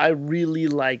see. I really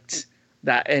liked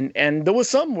that. And there was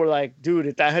some where like, dude,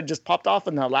 if that had just popped off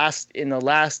in the last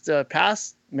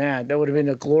pass, man, that would have been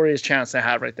a glorious chance to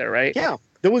have right there, right? Yeah.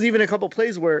 There was even a couple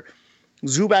plays where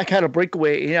Zubac had a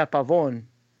breakaway in Pavon,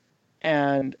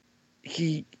 and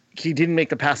he didn't make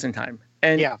the pass in time.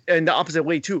 And the opposite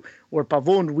way too, where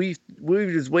Pavon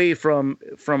weaved his way from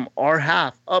our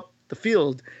half up the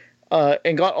field,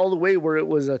 and got all the way where it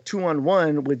was a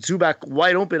 2-on-1 with Zubac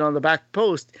wide open on the back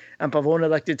post, and Pavon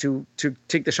elected to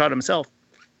take the shot himself.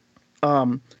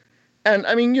 And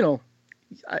I mean,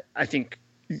 I think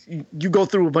you go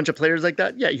through a bunch of players like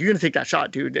that, yeah, you're gonna take that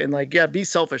shot, dude, and like, yeah, be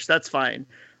selfish, that's fine.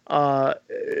 But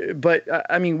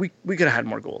I mean, we could have had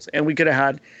more goals, and we could have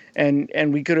had,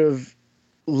 and we could have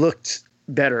looked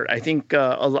better. I think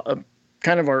kind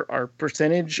of our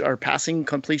percentage, our passing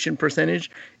completion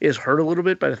percentage is hurt a little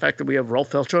bit by the fact that we have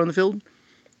Rolf Felcher on the field.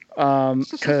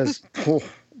 Because oh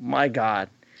my God,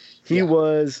 he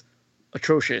was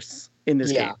atrocious in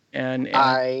this game. And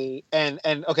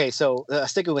okay, so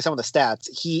sticking with some of the stats,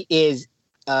 he is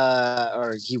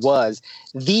he was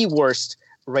the worst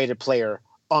rated player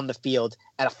on the field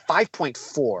at a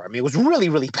 5.4. I mean, it was really,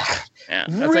 really bad. Yeah,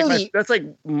 that's like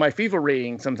my FIFA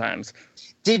rating sometimes.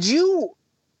 Did you?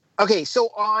 Okay, so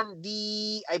on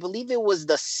I believe it was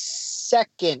the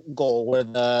second goal where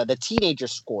the teenager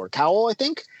scored, Cowell, I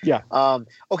think. Yeah.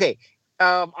 Okay.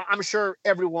 I'm sure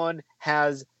everyone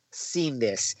has seen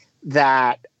this.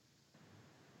 That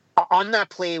on that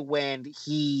play when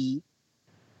he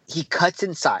cuts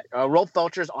inside, Rolf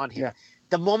Felcher's on him. Yeah.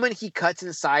 the moment he cuts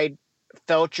inside,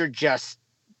 Felcher just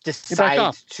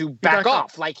decides to back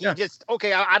off. Like he just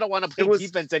I don't want to play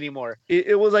defense anymore.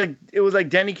 It was like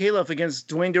Danny Califf against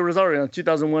Dwayne De Rosario in the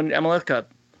 2001 MLS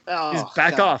Cup. He's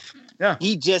back off. Yeah.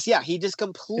 He just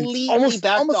completely almost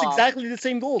backed off. Exactly the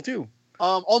same goal too.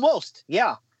 Almost.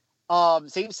 Yeah.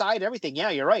 Same side, everything. Yeah,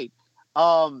 you're right.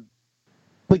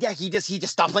 But yeah, he just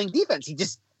stopped playing defense.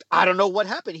 I don't know what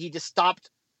happened. He just stopped.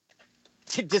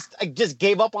 Just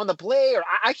gave up on the play, or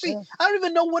I don't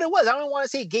even know what it was. I don't want to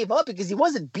say he gave up because he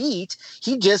wasn't beat.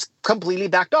 He just completely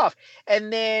backed off.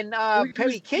 And then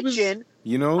Perry Kitchen,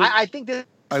 I think this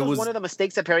was one of the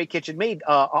mistakes that Perry Kitchen made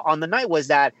on the night was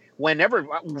that whenever,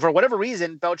 for whatever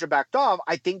reason, Belcher backed off,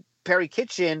 I think Perry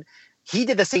Kitchen, he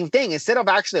did the same thing. Instead of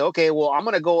actually, I'm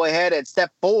going to go ahead and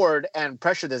step forward and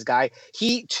pressure this guy,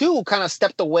 he too kind of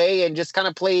stepped away and just kind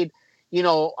of played.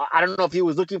 I don't know if he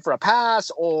was looking for a pass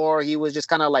or he was just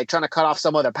kind of like trying to cut off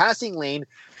some other passing lane.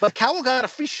 But Cowell got a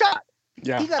free shot.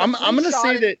 Yeah, I'm going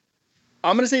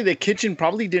to say that Kitchen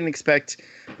probably didn't expect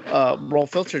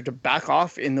Rolf Felcher to back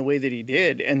off in the way that he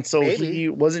did, and so he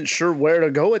wasn't sure where to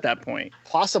go at that point.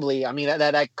 Possibly, I mean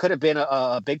that could have been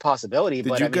a big possibility.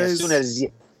 As soon as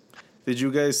did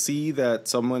you guys see that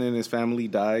someone in his family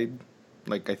died?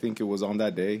 Like I think it was on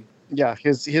that day. Yeah,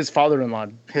 his father-in-law.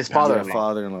 His father-in-law.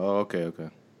 Father-in-law. Oh, okay.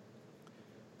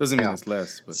 Doesn't mean it's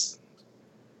less, but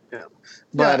yeah.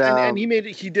 But and he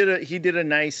did a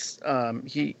nice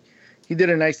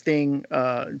thing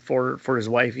for his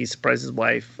wife. He surprised his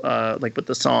wife like with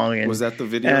the song. And was that the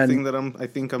video thing that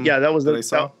that was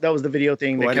the video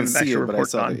thing. Well, that I didn't see it, but I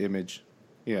saw on. the image.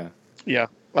 Yeah. Yeah.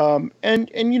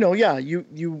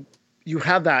 You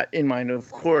have that in mind,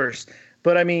 of course.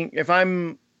 But I mean, if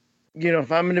I'm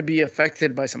going to be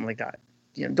affected by something like that,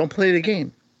 don't play the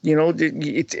game.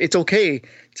 It's okay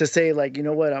to say like, you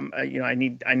know what, I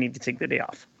need to take the day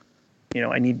off.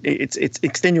 It's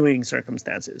extenuating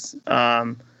circumstances.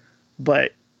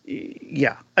 But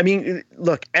yeah, I mean,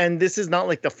 look, and this is not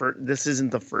like this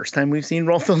isn't the first time we've seen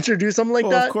Rolf Felcher do something like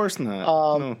that. Of course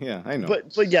not. No, yeah, I know.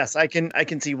 But yes, I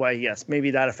can see why. Yes, maybe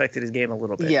that affected his game a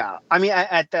little bit. Yeah, I mean,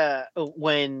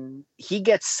 when he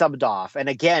gets subbed off, and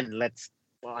again,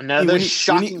 another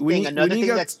shocking thing, another thing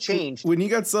that's changed. When he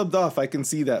got subbed off, I can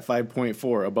see that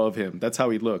 5.4 above him. That's how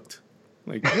he looked.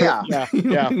 Like yeah.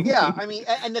 I mean,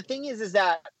 and the thing is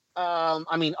that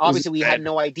obviously we had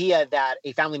no idea that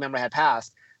a family member had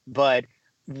passed, but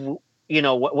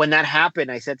when that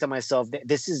happened, I said to myself,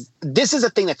 this is a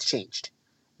thing that's changed.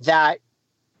 That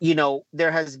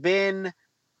there has been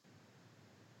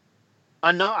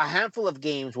a handful of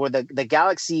games where the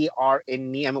Galaxy are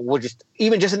in the. I mean, we're just in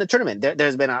the tournament.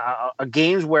 There's been a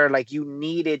games where like you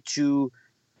needed to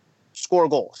score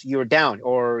goals. You were down,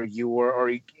 or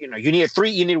you needed three.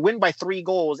 You need to win by 3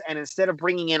 goals, and instead of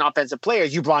bringing in offensive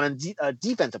players, you brought in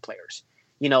defensive players.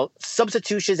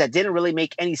 Substitutions that didn't really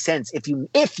make any sense if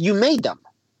you made them.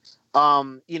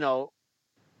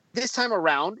 This time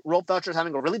around, Rolf Felcher is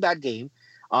having a really bad game.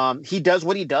 He does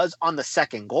what he does on the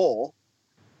second goal.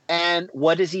 And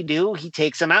what does he do? He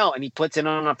takes him out and he puts in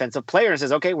an offensive player and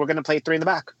says, okay, we're going to play 3 in the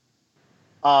back.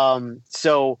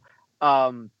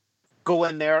 Go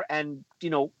in there and,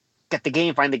 get the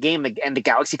game, find the game, and the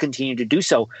Galaxy continue to do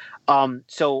so.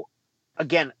 So,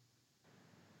 again,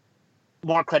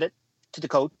 more credit to the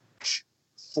coach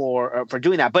for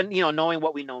doing that. But, knowing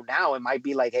what we know now, it might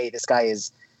be like, hey, this guy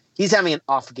he's having an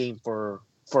off game for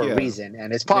a reason.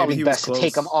 And it's probably best to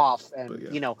take him off. And,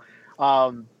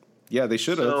 yeah, they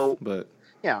should have, but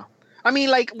yeah. I mean,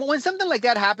 like when something like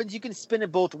that happens, you can spin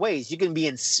it both ways. You can be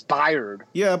inspired.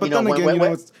 Yeah, but then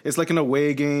again, it's like an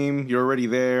away game. You're already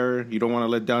there. You don't want to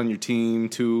let down your team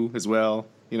too, as well.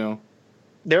 They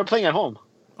were playing at home.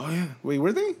 Oh yeah, wait,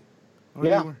 were they? Oh,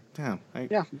 yeah. They were. Damn.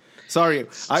 Yeah. Sorry,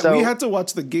 we had to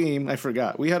watch the game. I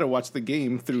forgot. We had to watch the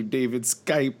game through David's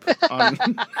Skype on.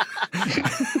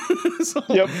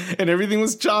 And everything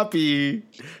was choppy,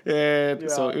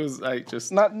 and so it was like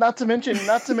just not to mention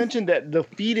that the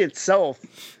feed itself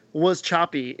was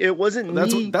choppy. It wasn't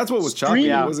that's what was choppy.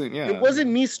 It wasn't. Yeah, it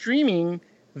wasn't me streaming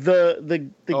the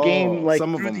game like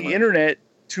through the internet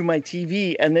to my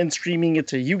TV and then streaming it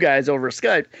to you guys over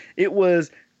Skype. It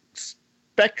was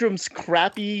Spectrum's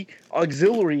crappy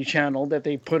auxiliary channel that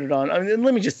they put it on. I mean,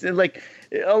 let me just like,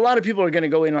 a lot of people are going to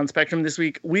go in on Spectrum this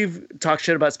week. We've talked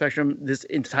shit about Spectrum this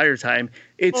entire time.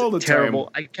 It's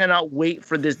terrible. I cannot wait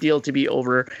for this deal to be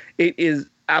over. It is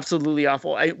absolutely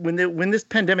awful. When this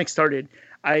pandemic started,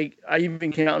 I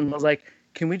even came out and was like,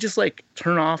 can we just like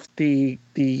turn off the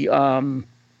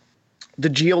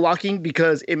geo-locking,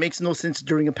 because it makes no sense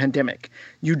during a pandemic.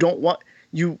 You don't want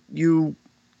you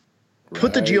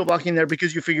put the Right. geo blocking there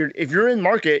because you figured if you're in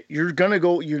market, you're gonna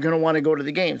want to go to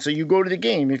the game. So you go to the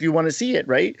game if you want to see it,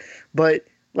 right? But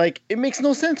like, it makes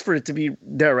no sense for it to be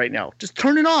there right now. Just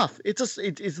turn it off.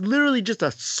 It's literally just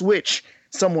a switch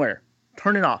somewhere.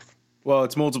 Turn it off. Well,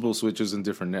 it's multiple switches in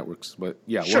different networks, but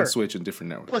yeah, Sure. one switch in different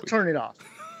networks. But turn it off.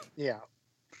 Yeah.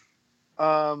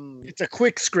 It's a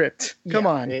quick script. Come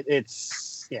yeah, on.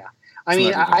 It's yeah. I It's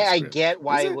mean, not even a I script. get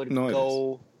why Is it it? would No, it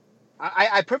go.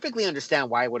 I perfectly understand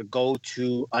why it would go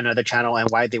to another channel and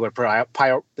why they would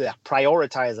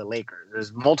prioritize the Lakers.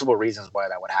 There's multiple reasons why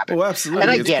that would happen. Oh, absolutely.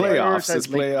 And I it's get it. playoffs. It's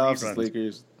Prioritize Lakers playoffs. It's reruns.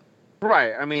 Lakers.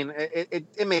 Right. I mean,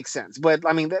 it makes sense, but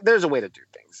I mean, there's a way to do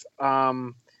things.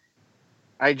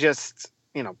 I just,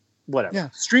 whatever. Yeah,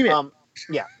 stream it.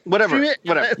 Yeah, whatever. Stream it.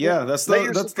 Whatever. Yeah, that's Let the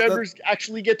your that's subscribers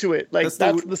actually get to it. Like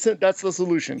that's the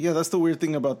solution. yeah, that's the weird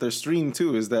thing about their stream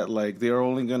too, is that like they're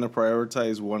only gonna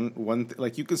prioritize one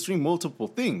like you can stream multiple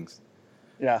things.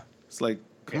 Yeah. It's like,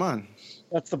 come on.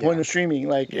 That's the point of streaming.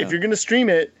 Like, Yeah. if you're gonna stream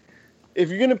it, if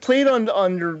you're gonna play it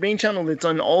on your main channel that's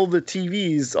on all the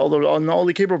TVs, on all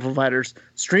the cable providers,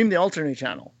 stream the alternate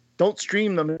channel. Don't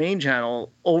stream the main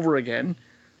channel over again.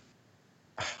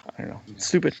 I don't know.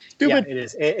 Stupid. Yeah, Stupid. it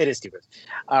is. It is stupid.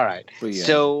 All right. But yeah.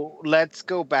 So let's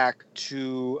go back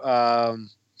to. I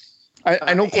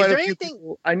know is quite a there few. anything-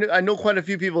 People, I know quite a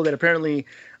few people that apparently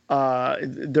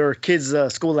their kids'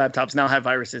 school laptops now have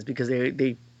viruses because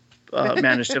they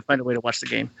managed to find a way to watch the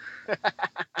game.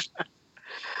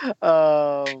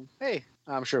 Hey,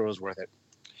 I'm sure it was worth it.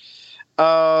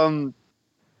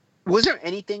 Was there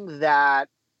anything that,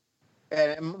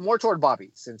 and more toward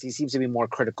Bobby, since he seems to be more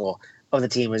critical of the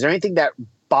team, is there anything that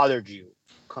bothered you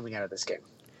coming out of this game?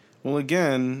 Well,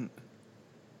 again,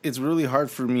 it's really hard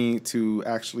for me to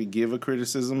actually give a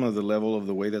criticism of the level of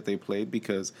the way that they played,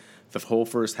 because the whole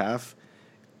first half,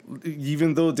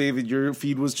 even though, David, your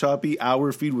feed was choppy,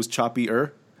 our feed was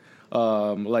choppier.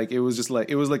 Like, it was just like,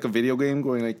 it was like a video game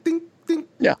going like, ding, ding,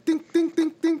 Yeah. ding, ding,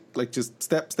 ding, ding, like just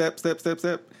step, step, step, step,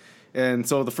 step. And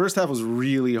so the first half was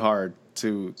really hard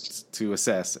to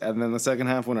assess. And then the second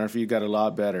half, when our feed got a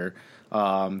lot better,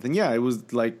 then yeah, it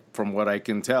was like, from what I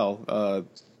can tell,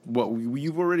 what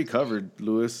you've already covered,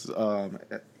 Lewis. We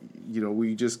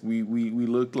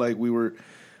looked like we were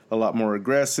a lot more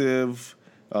aggressive.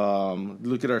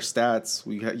 Look at our stats.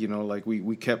 We had,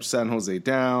 we kept San Jose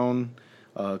down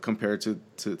compared to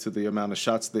the amount of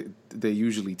shots that they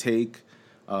usually take.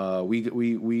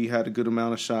 We had a good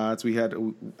amount of shots. We had,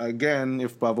 again,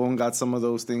 if Pavon got some of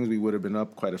those things, we would have been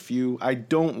up quite a few. I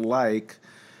don't like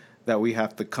that we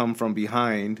have to come from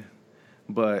behind,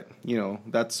 but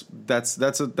that's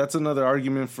another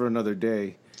argument for another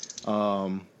day.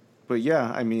 But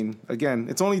yeah, I mean, again,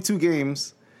 it's only 2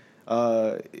 games.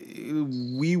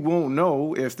 We won't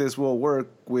know if this will work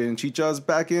when Chicha's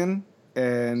back in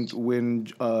and when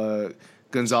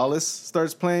Gonzalez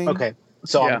starts playing. Okay.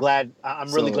 So Yeah.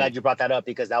 I'm really glad you brought that up,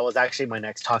 because that was actually my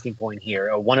next talking point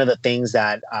here. One of the things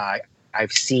that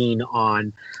I've seen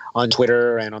on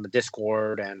Twitter and on the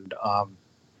Discord and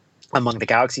among the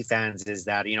Galaxy fans is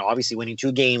that, obviously winning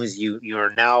 2 games, you're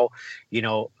now,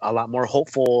 a lot more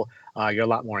hopeful. You're a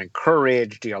lot more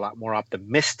encouraged. You're a lot more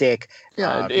optimistic.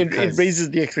 Yeah, it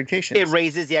raises the expectations. It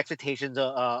raises the expectations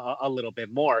a little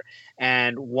bit more.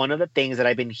 And one of the things that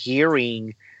I've been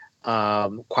hearing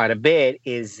quite a bit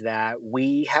is that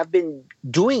we have been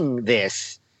doing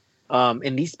this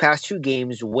in these past 2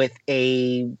 games with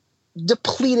a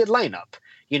depleted lineup.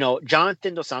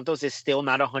 Jonathan Dos Santos is still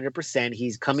not 100%.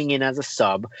 He's coming in as a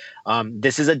sub.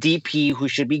 This is a DP who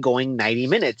should be going 90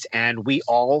 minutes. And we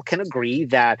all can agree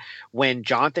that when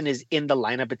Jonathan is in the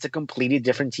lineup, it's a completely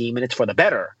different team and it's for the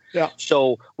better. Yeah.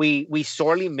 So we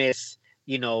sorely miss,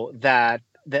 that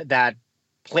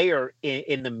player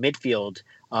in the midfield,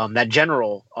 that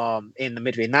general in the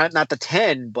midfield. Not the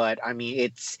 10, but I mean,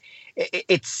 it's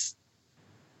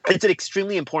an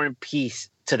extremely important piece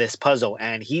to this puzzle,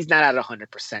 and he's not at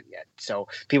 100% yet. So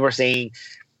people are saying,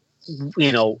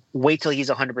 wait till he's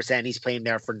 100%. He's playing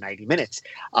there for 90 minutes.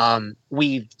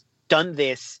 We've done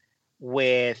this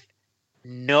with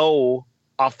no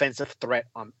offensive threat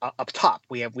up top.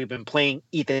 We've been playing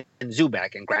Ethan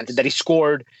Zubak, and granted that he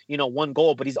scored 1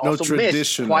 goal, but he's also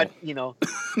missed quite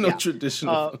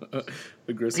traditional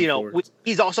aggressive forwards.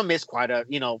 He's also missed quite a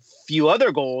few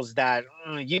other goals that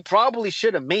you probably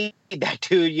should have made that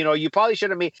too. You probably should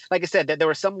have made, like I said, that there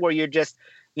were some where you're just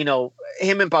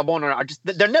him and Pavon are just,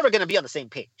 they're never going to be on the same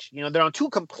page. They're on 2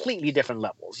 completely different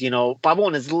levels.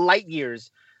 Pavon is light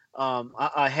years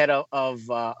ahead of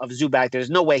Zubak. There's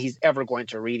no way he's ever going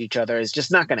to read each other. It's just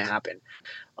not going to happen.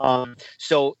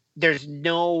 So there's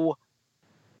no,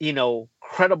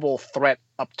 credible threat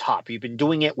up top. You've been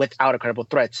doing it without a credible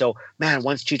threat. So, man,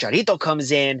 once Chicharito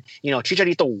comes in,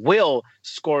 Chicharito will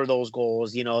score those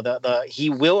goals. He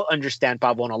will understand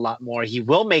Pavon a lot more. He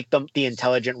will make the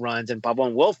intelligent runs, and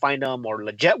Pavon will find him, or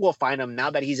Leggett will find him now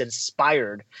that he's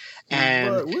inspired.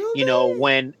 And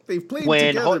when they've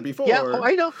played together before, yeah,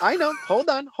 I know. Hold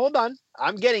on,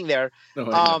 I'm getting there.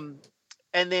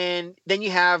 And then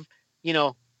you have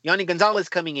Yanni Gonzalez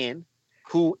coming in,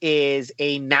 who is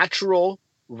a natural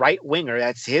right winger.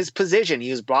 That's his position.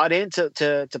 He was brought in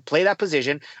to play that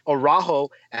position.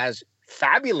 Araujo, as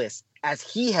fabulous as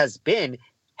he has been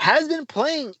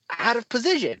playing out of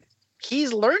position.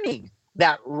 He's learning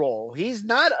that role. He's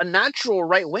not a natural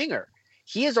right winger.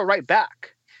 He is a right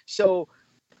back. So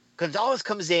Gonzalez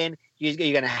comes in. You're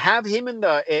going to have him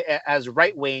as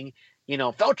right wing.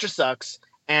 Felcher sucks.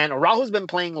 And Araujo's been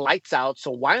playing lights out.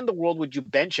 So why in the world would you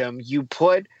bench him? You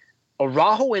put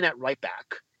Araujo in at right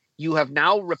back. You have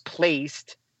now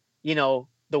replaced, the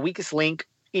weakest link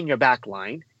in your back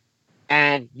line,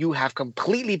 and you have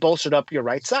completely bolstered up your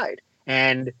right side.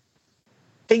 And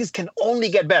things can only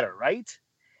get better, right?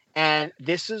 And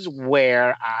this is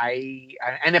where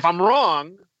and if I'm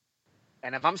wrong,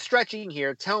 and if I'm stretching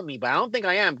here, tell me, but I don't think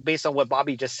I am based on what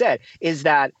Bobby just said, is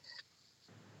that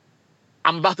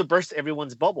I'm about to burst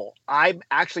everyone's bubble. I'm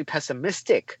actually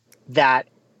pessimistic that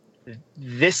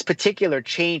this particular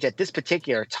change at this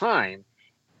particular time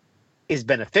is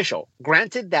beneficial.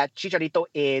 Granted that Chicharito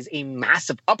is a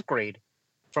massive upgrade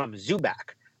from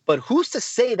Zubak, but who's to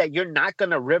say that you're not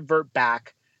going to revert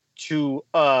back to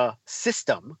a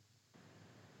system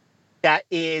that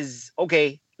is,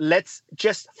 okay, let's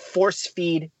just force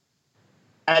feed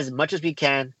as much as we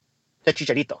can to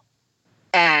Chicharito.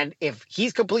 And if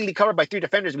he's completely covered by 3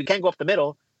 defenders, we can't go up the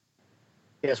middle.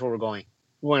 Guess where we're going?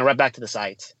 We're going right back to the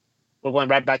sides. We're going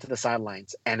right back to the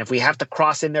sidelines. And if we have to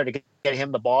cross in there to get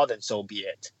him the ball, then so be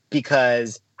it.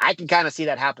 Because I can kind of see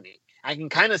that happening. I can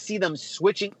kind of see them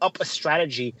switching up a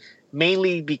strategy,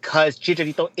 mainly because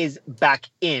Chicharito is back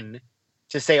in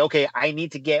to say, okay, I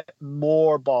need to get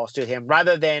more balls to him,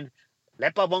 rather than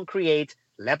let Pavon create,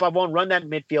 let Pavon run that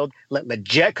midfield, let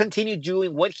Leggett continue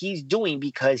doing what he's doing,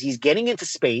 because he's getting into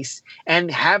space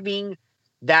and having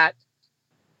that,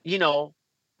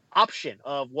 option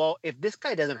of, well, if this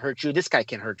guy doesn't hurt you, this guy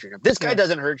can hurt you. If this guy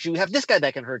doesn't hurt you, have this guy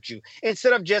that can hurt you.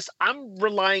 Instead of just, I'm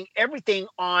relying everything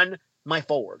on my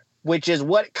forward, which is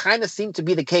what kind of seemed to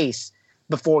be the case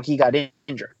before he got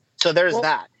injured. So there's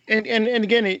that. And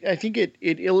again, I think it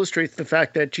illustrates the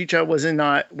fact that Chicha was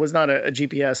not a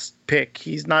GPS pick.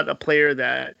 He's not a player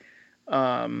that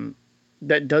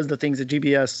that does the things that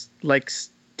GPS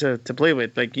likes to play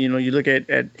with. Like, you look at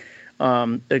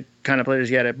the kind of players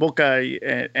he had at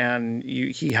Boca, and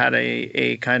he had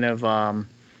a kind of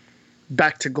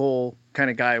back to goal kind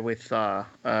of guy with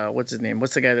what's his name?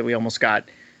 What's the guy that we almost got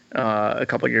a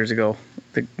couple of years ago?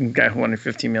 The guy who wanted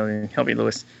 $15 million. Help me,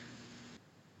 Lewis.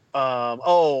 Guy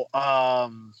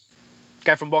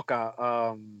from Boca.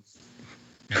 Oh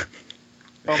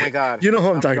my God! You know who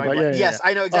I'm talking about? Yeah, yes,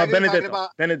 I know exactly what you're talking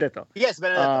about. Benedetto. Yes,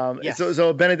 Benedetto. Yes.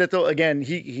 So Benedetto, again,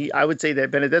 he I would say that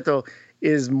Benedetto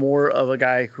is more of a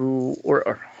guy who,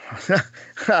 or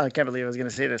I can't believe I was going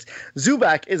to say this.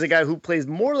 Zubak is a guy who plays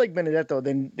more like Benedetto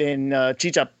than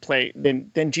Chicha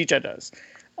than Chicha does.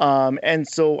 And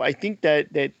so I think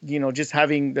that just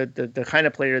having the kind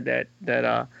of player that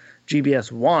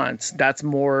GBS wants, that's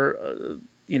more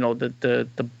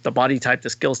the body type, the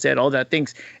skill set, all that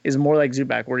things is more like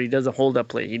Zubak, where he does a hold up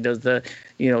play. He does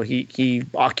he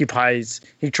tries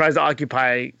to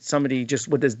occupy somebody just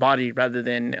with his body rather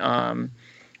than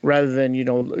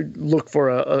look for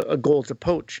a goal to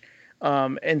poach.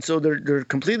 And so they're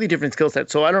completely different skill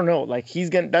sets. So I don't know, like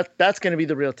that's going to be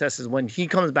the real test, is when he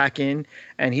comes back in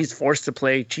and he's forced to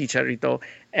play Chicharito,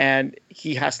 and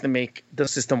he has to make the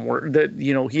system work.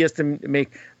 He has to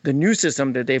make the new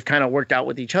system that they've kind of worked out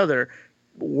with each other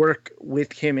work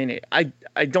with him in it.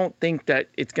 I don't think that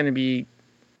it's going to be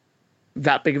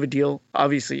that big of a deal.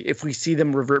 Obviously, if we see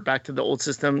them revert back to the old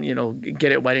system,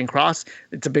 get it white and cross,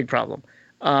 it's a big problem.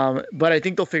 But I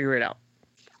think they'll figure it out.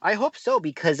 I hope so,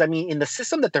 because, in the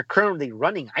system that they're currently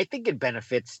running, I think it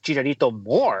benefits Chicharito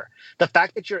more. The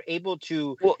fact that you're able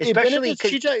to... Well, especially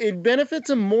it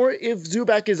benefits him more if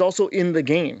Zubak is also in the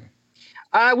game.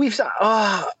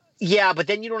 Yeah, but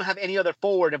then you don't have any other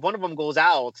forward. If one of them goes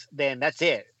out, then that's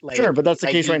it. Sure, but that's the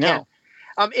case right now.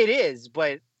 It is,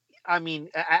 but, at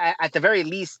the very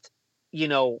least,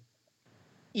 you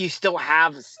still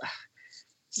have...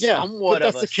 Yeah, but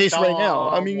that's the case right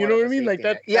now. You know what I mean? Like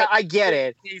that. Yeah, I get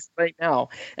it. Case right now,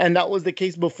 and that was the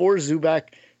case before Zubak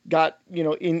got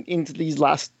into these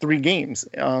last 3 games.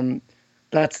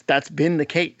 That's been the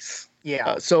case.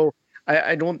 Yeah. So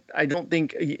I don't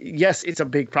think, yes, it's a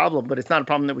big problem, but it's not a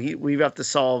problem that we have to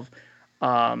solve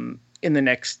in the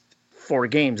next 4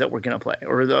 games that we're going to play,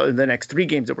 or the next 3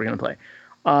 games that we're going to play.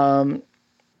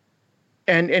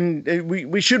 And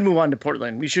we should move on to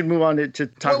Portland. We should move on to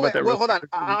talk about that. Well, hold on.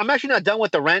 I'm actually not done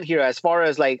with the rant here as far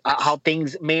as like how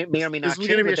things may or may not change. This is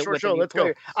going to be a short show. Let's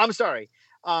go. I'm sorry.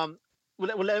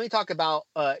 Let me talk about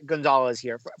Gonzalez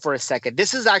here for a second.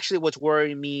 This is actually what's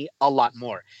worrying me a lot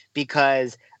more,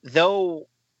 because though,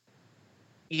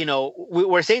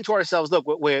 we're saying to ourselves, look,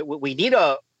 we need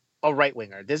a right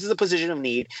winger. This is a position of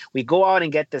need. We go out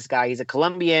and get this guy. He's a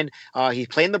Colombian. He's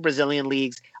playing the Brazilian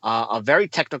leagues, a very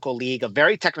technical league, a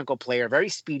very technical player, very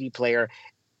speedy player.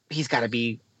 He's got to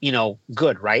be,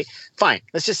 good, right? Fine.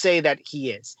 Let's just say that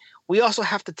he is. We also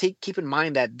have to keep in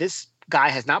mind that this guy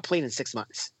has not played in 6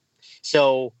 months.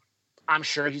 So I'm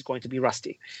sure he's going to be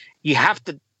rusty. You have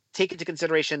to take into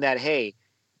consideration that, hey,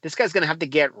 this guy's going to have to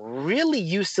get really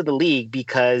used to the league,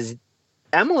 because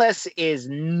MLS is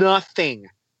nothing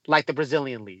like the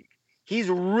Brazilian league. He's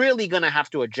really going to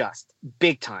have to adjust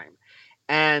big time.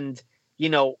 And,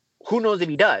 who knows if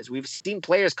he does? We've seen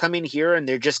players come in here and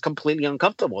they're just completely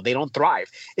uncomfortable. They don't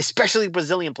thrive, especially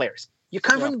Brazilian players. You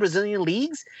come from the Brazilian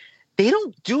leagues, they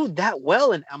don't do that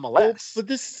well in MLS. Well, but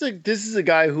this is a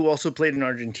guy who also played in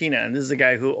Argentina, and this is a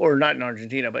guy who, or not in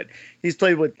Argentina, but he's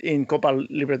played in Copa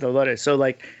Libertadores. So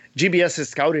like GBS has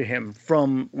scouted him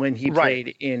from when he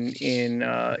played in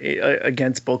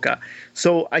against Boca.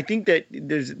 So I think that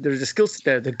there's a skill set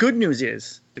there. The good news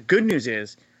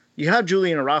is you have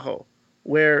Julian Araujo,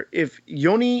 where if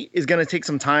Yoni is going to take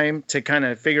some time to kind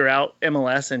of figure out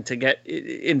MLS and to get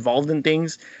involved in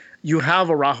things, you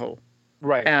have Araujo.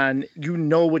 Right. And you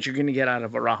know what you're going to get out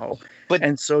of Araujo.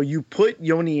 And so you put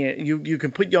Yoni in, you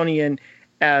can put Yoni in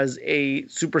as a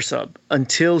super sub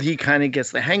until he kind of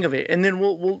gets the hang of it. And then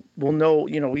we'll know,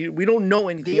 we don't know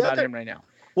anything about him right now.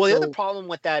 Well, the other problem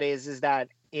with that is that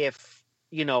if,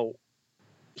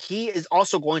 he is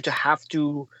also going to have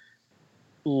to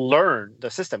learn the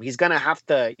system. He's going to have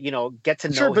to, get to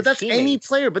know. Sure, but that's teammates. any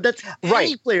player. But that's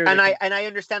any player. And I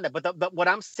understand that. But what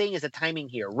I'm saying is the timing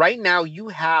here. Right now, you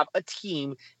have a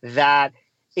team that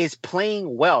is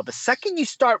playing well. The second you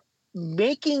start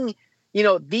making,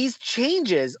 these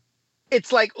changes,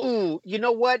 it's like, ooh, you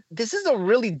know what? This is a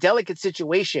really delicate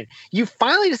situation. You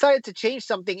finally decided to change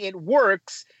something. It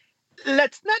works.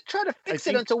 Let's not try to fix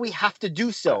it until we have to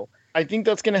do so. I think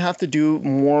that's going to have to do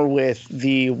more with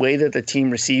the way that the team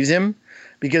receives him,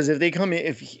 because if they come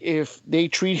in, if they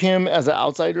treat him as an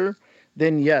outsider,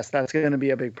 then yes, that's going to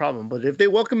be a big problem. But if they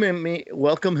welcome him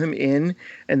in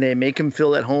and they make him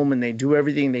feel at home and they do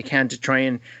everything they can to try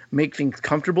and make things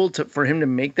comfortable for him to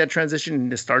make that transition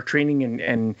and to start training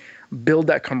and build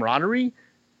that camaraderie,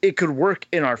 it could work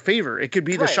in our favor. It could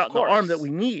be the shot in the arm that we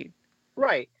need.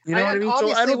 Right. You know what I mean?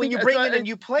 So I don't when think you bring in a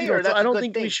new player, I don't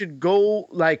think we should go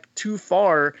like too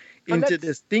far into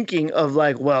this thinking of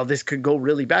like, well, this could go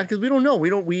really bad, because we don't know.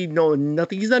 We know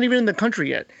nothing. He's not even in the country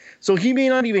yet. So he may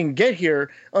not even get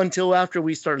here until after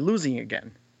we start losing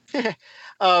again. Yeah,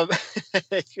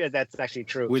 that's actually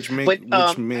true. Which may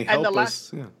help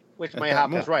us. Yeah. Which might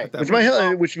help us,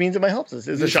 right. Which means it might help us.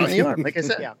 It's a shot in the arm, like I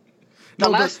said. Yeah. The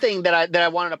last thing that I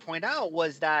wanted to point out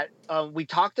was that we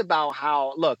talked about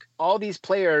how, look, all these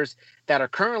players that are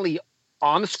currently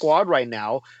on the squad right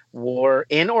now were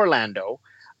in Orlando,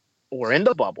 were in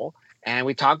the bubble, and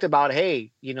we talked about,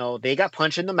 hey, they got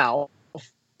punched in the mouth.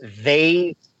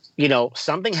 They,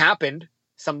 something happened,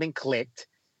 something clicked.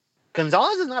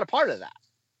 Gonzalez is not a part of that.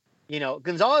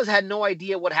 Gonzalez had no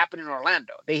idea what happened in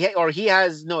Orlando. He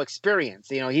has no experience.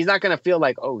 He's not going to feel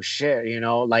like, oh shit,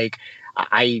 like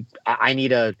I need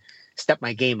to step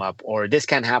my game up, or this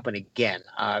can't happen again.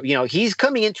 He's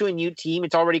coming into a new team.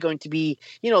 It's already going to be,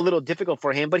 a little difficult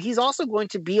for him, but he's also going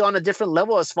to be on a different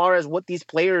level as far as what these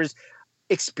players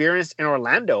experienced in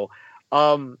Orlando.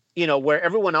 Where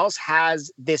everyone else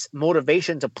has this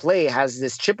motivation to play, has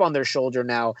this chip on their shoulder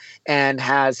now, and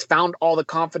has found all the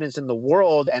confidence in the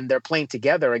world, and they're playing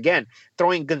together again.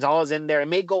 Throwing Gonzalez in there, it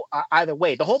may go either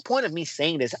way. The whole point of me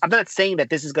saying this, I'm not saying that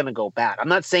this is going to go bad. I'm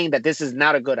not saying that this is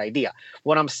not a good idea.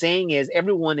 What I'm saying is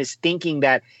everyone is thinking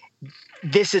that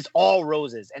this is all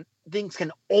roses and things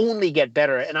can only get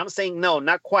better. And I'm saying, no,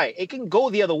 not quite. It can go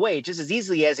the other way just as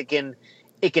easily as it can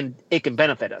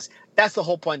benefit us. That's the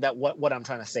whole point, that what I'm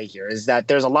trying to say here is that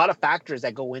there's a lot of factors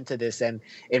that go into this, and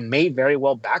it may very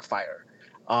well backfire.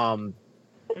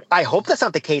 I hope that's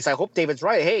not the case. I hope David's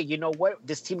right. Hey, you know what?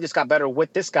 This team just got better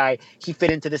with this guy. He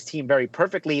fit into this team very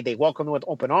perfectly. They welcomed him with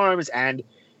open arms, and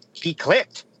he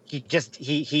clicked. He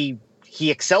he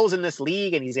excels in this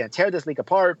league and he's going to tear this league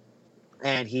apart.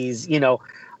 And he's,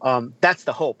 that's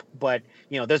the hope. But,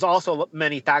 there's also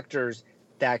many factors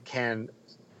that can,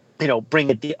 bring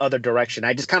it the other direction.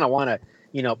 I just kind of want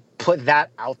to, put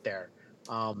that out there,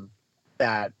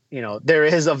 that, there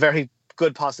is a very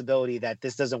good possibility that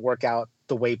this doesn't work out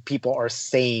the way people are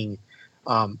saying,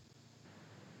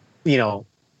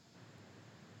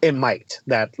 it might.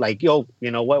 That like, you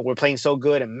know what, we're playing so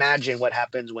good. Imagine what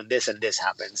happens when this and this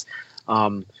happens.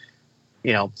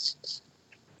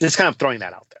 Just kind of throwing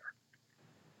that out there.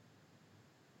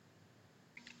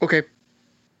 Okay.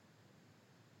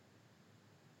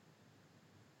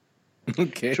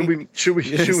 Okay. Should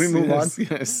we move on?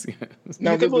 Yes.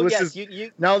 Now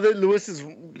that Lewis's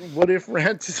what if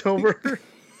rant is over.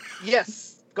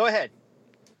 Yes. Go ahead.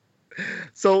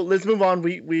 So let's move on.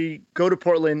 We go to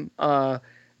Portland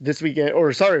this weekend,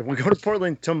 we go to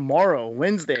Portland tomorrow,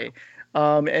 Wednesday,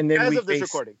 and then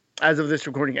as of this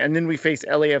recording, and then we face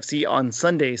LAFC on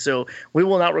Sunday. So we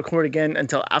will not record again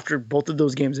until after both of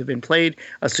those games have been played,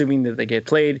 assuming that they get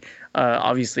played.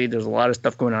 Obviously, there's a lot of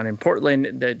stuff going on in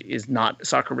Portland that is not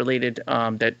soccer related,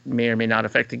 that may or may not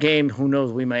affect the game. Who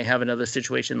knows? We might have another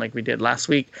situation like we did last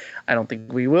week. I don't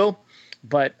think we will,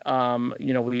 but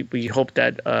we hope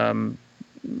that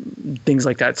things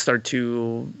like that start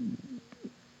to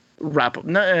wrap up.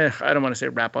 I don't want to say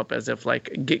wrap up as if like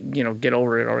get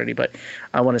over it already, but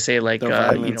I want to say like the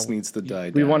violence needs to die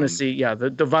down. We want to see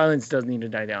the violence does need to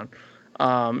die down.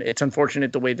 It's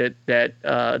unfortunate the way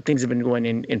that things have been going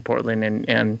in Portland,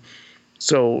 and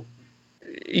so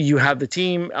you have the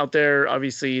team out there.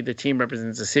 Obviously, the team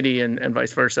represents the city, and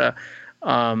vice versa.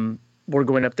 We're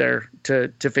going up there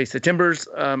to face the Timbers.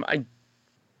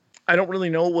 I don't really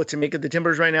know what to make of the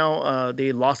Timbers right now.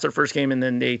 They lost their first game, and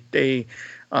then they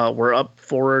were up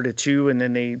 4-2, and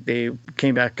then they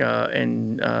came back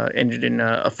and ended in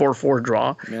a 4-4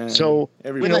 draw. Man, so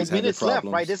with like minutes left,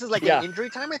 right? This is like an injury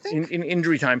time, I think. In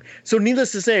injury time. So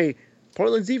needless to say,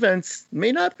 Portland's defense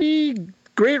may not be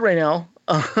great right now.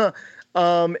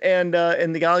 And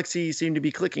the Galaxy seem to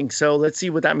be clicking. So let's see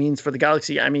what that means for the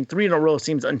Galaxy. I mean, 3 in a row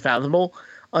seems unfathomable.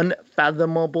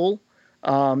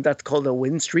 That's called a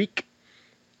win streak.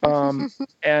 And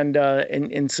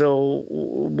so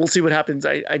we'll see what happens.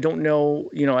 I don't know,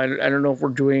 I don't know if we're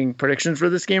doing predictions for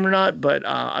this game or not, but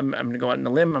I'm going to go out on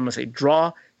a limb. I'm going to say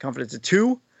draw, confidence of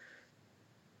 2.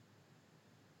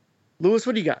 Lewis,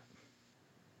 what do you got?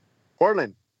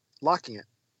 Portland, locking it.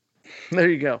 There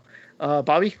you go.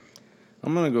 Bobby?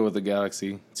 I'm going to go with the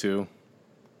Galaxy, too.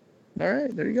 All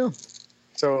right, there you go.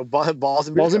 So balls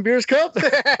and beers cup. in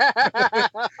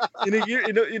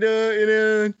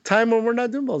a time when we're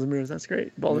not doing balls and beers, that's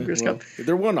great. Balls and beers cup.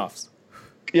 They're one-offs.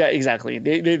 Yeah, exactly.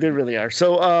 They really are.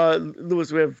 So,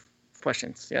 Lewis, we have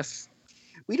questions. Yes,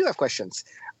 we do have questions.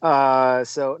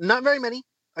 So not very many.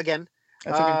 Again,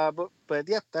 that's okay. But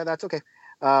yeah, that's okay.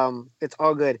 It's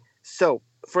all good. So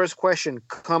first question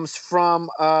comes from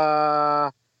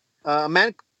a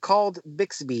man called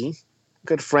Bixby.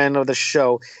 Good friend of the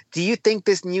show. Do you think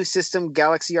this new system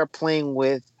Galaxy are playing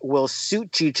with will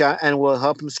suit Chicha and will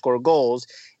help him score goals?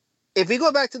 If we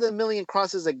go back to the million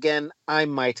crosses again, I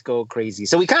might go crazy.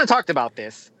 So we kind of talked about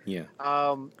this. Yeah.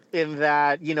 In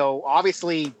that,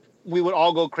 obviously we would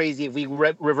all go crazy if we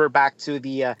revert back to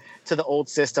the old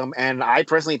system. And I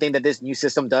personally think that this new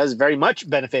system does very much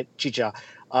benefit Chicha.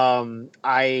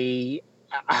 I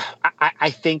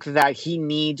think that he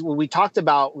needs. When we talked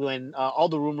about when all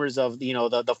the rumors of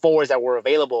the forwards that were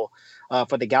available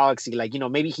for the Galaxy, like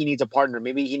maybe he needs a partner,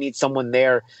 maybe he needs someone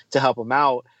there to help him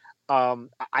out.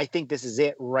 I think this is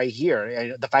it right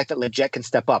here. The fact that Lletget can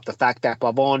step up, the fact that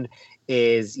Pavon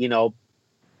is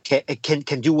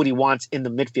can do what he wants in the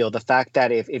midfield, the fact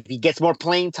that if he gets more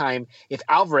playing time, if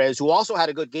Alvarez, who also had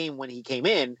a good game when he came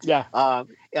in,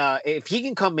 if he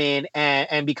can come in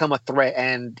and become a threat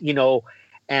and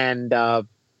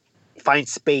find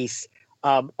space,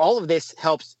 all of this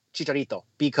helps Chicharito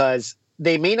because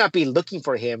they may not be looking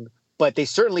for him, but they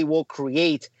certainly will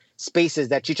create spaces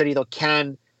that Chicharito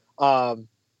can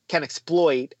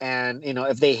exploit. And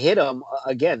if they hit him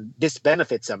again, this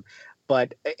benefits him.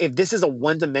 But if this is a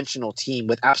one-dimensional team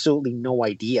with absolutely no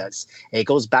ideas, it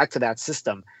goes back to that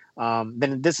system,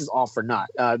 then this is all for naught.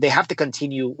 They have to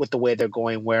continue with the way they're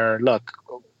going where, look,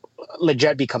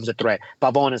 Lletget becomes a threat.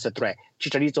 Pavon is a threat.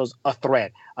 Chicharito's a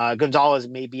threat. Gonzalez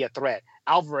may be a threat.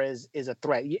 Alvarez is a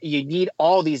threat. You need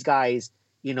all these guys,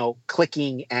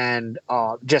 clicking and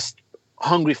just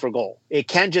hungry for goal. It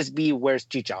can't just be where's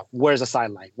Chicha? Where's the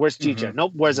sideline? Where's Chicha? Mm-hmm.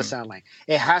 Nope. Where's the sideline?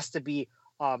 It has to be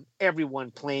everyone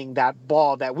playing that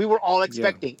ball that we were all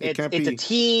expecting. Yeah. It's a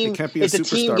team. It can't be a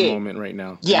superstar moment right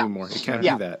now anymore. It can't be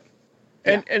that.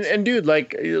 And dude,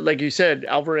 like you said,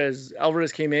 Alvarez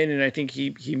came in, and I think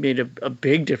he made a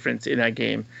big difference in that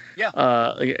game.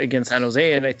 Yeah. Against San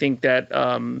Jose, and I think that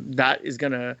that is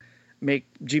gonna make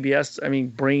GBS. I mean,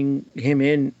 bring him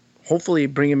in. Hopefully,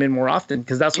 bring him in more often,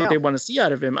 because that's what they want to see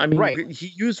out of him. I mean,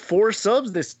 he used 4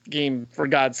 subs this game, for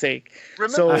God's sake.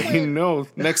 So I know.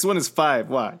 Next one is 5.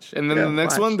 Watch, and then the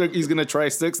next one he's gonna try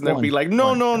 6, and then be like,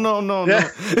 no.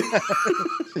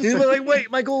 He's like, wait,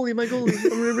 my goalie. I'm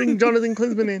gonna bring Jonathan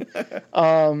Klinsmann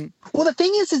in. Well, the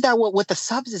thing is that with the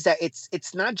subs is that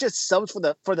it's not just subs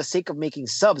for the sake of making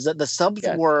subs. The subs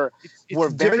were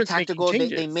very tactical.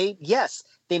 They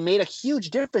made a huge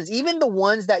difference. Even the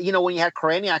ones that, when you had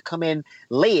Koreniak come in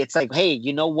late, it's like, hey,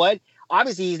 you know what?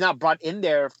 Obviously, he's not brought in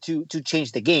there to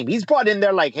change the game. He's brought in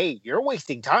there like, hey, you're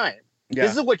wasting time. Yeah.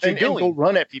 This is what you're doing. And go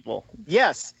run at people.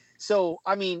 Yes. So,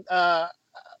 I mean,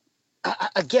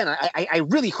 again, I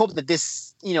really hope that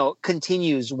this,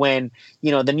 continues when,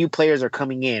 the new players are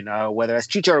coming in, whether it's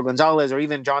Chicha or Gonzalez or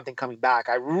even Jonathan coming back.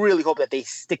 I really hope that they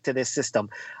stick to this system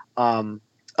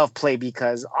of play,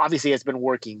 because obviously it's been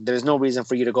working. There's no reason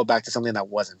for you to go back to something that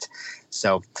wasn't.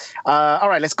 So, all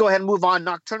right, let's go ahead and move on.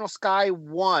 Nocturnal Sky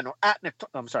 1, or at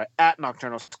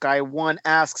Nocturnal Sky 1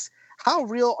 asks, how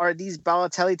real are these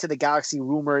Balotelli to the Galaxy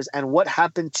rumors, and what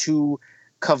happened to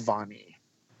Cavani?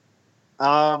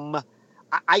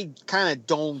 I kind of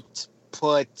don't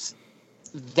put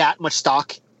that much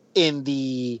stock in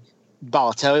the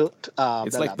Balotelli.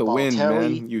 It's like the wind,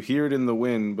 man. You hear it in the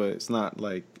wind, but it's not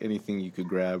like anything you could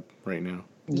grab right now.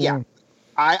 Yeah.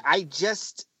 I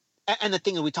just, and the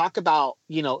thing that we talk about,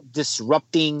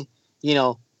 disrupting,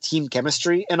 team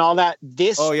chemistry and all that.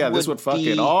 This would fuck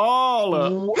it all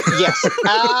up. Yes,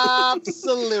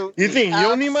 absolutely. You think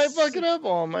Yoni might fuck it up?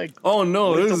 Oh my! Oh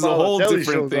no, this is a whole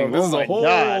different thing. This is a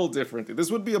whole different thing.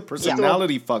 This would be a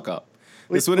personality fuck up.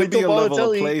 This wouldn't be a level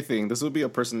of play thing. This would be a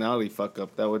personality fuck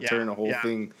up that would turn a whole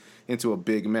thing into a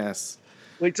big mess.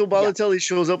 Wait till Balotelli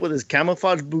shows up with his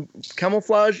camouflage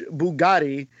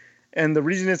Bugatti, and the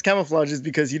reason it's camouflage is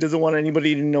because he doesn't want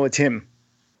anybody to know it's him.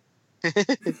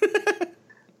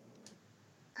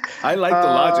 I like the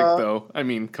logic, though. I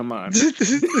mean, come on.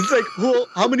 It's like, well,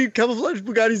 how many camouflage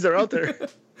Bugattis are out there?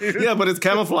 Yeah, but it's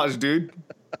camouflage, dude.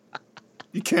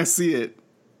 You can't see it.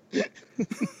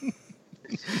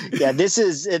 Yeah,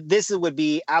 this would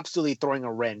be absolutely throwing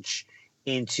a wrench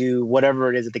into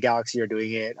whatever it is that the Galaxy are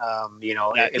doing it.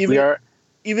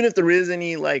 Even if there is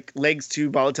any like legs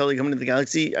to Balotelli coming to the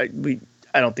Galaxy, I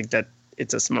don't think that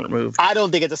it's a smart move. I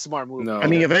don't think it's a smart move. No. I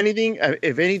mean, if anything,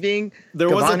 there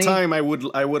was a time I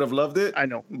would have loved it. I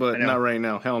know, but not right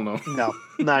now. Hell no. No,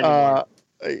 not anymore.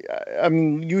 I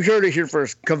mean, you heard it here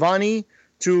first. Cavani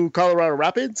to Colorado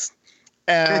Rapids,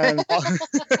 and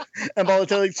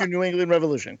Balotelli to New England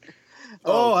Revolution.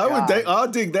 I'll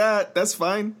dig that. That's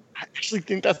fine. I actually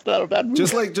think that's not a bad move.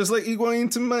 Just like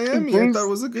Higuain to Miami, I thought it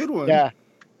was a good one. Yeah.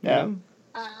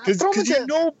 Because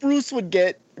Bruce would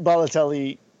get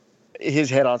Balotelli his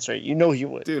head on straight. You know he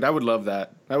would. Dude, I would love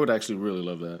that. I would actually really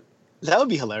love that. That would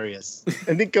be hilarious.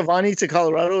 I think Cavani to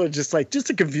Colorado is just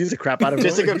to confuse the crap out of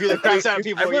just to confuse the crap out of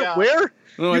people. Where?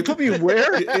 No, you put me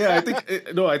where? Yeah, I think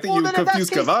you would confuse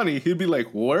Cavani. He'd be like,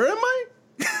 "Where am I?"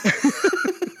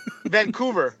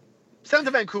 Vancouver. Send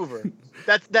to Vancouver.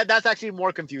 That's actually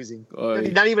more confusing.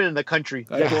 Not even in the country.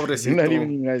 Not even in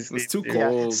the United States. It's too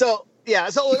cold. So to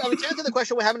answer the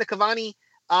question, what happened to Cavani?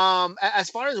 As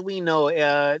far as we know,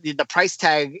 the price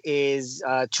tag is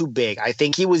too big. I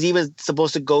think he was even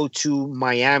supposed to go to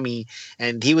Miami,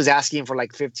 and he was asking for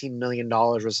like $15 million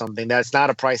or something. That's not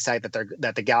a price tag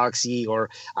that the Galaxy or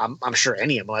I'm sure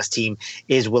any MLS team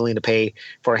is willing to pay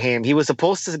for him. He was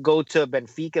supposed to go to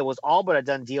Benfica. It was all but a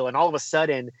done deal, and all of a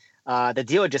sudden, the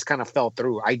deal just kind of fell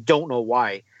through. I don't know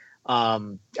why.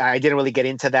 I didn't really get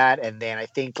into that, and then I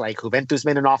think like Juventus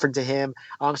made an offer to him.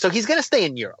 So he's gonna stay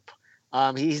in Europe.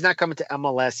 He's not coming to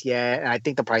MLS yet, and I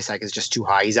think the price tag is just too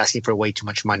high. He's asking for way too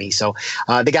much money. So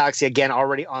the Galaxy, again,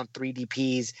 already on 3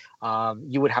 DPs.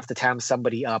 You would have to tam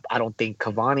somebody up. I don't think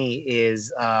Cavani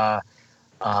is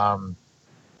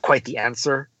quite the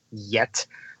answer yet.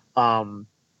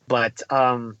 But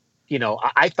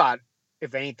I thought,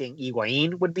 if anything,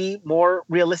 Higuain would be more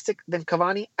realistic than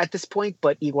Cavani at this point.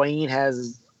 But Higuain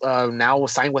has now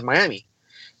signed with Miami.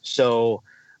 So...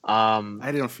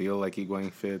 I didn't feel like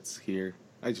Higuain fits here.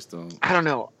 I just don't. I don't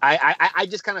know. I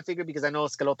just kind of figured, because I know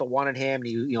Schelotto wanted him.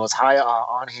 And he was high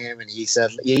on him, and he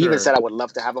even said I would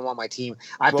love to have him on my team.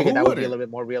 I figured that would be a little bit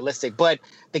more realistic. But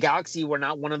the Galaxy were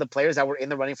not one of the players that were in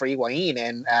the running for Higuain,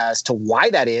 and as to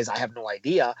why that is, I have no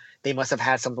idea. They must have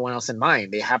had someone else in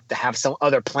mind. They have to have some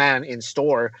other plan in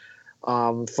store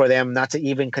for them not to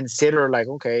even consider like,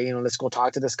 okay, let's go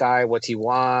talk to this guy. What's he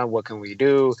want? What can we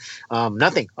do?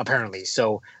 Nothing, apparently.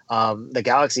 So the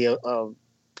Galaxy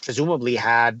presumably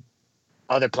had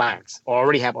other plans, or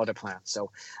already have other plans.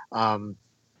 So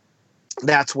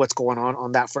that's what's going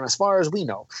on that front. As far as we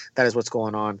know, that is what's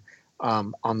going on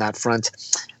that front.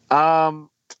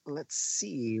 Let's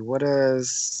see. What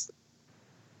is...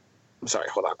 I'm sorry,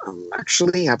 hold on. I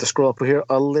have to scroll up here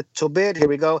a little bit. Here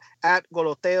we go. At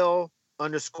Goloteo_San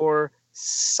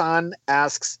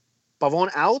asks,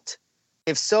 Pavon out?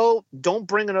 If so, don't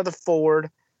bring another forward.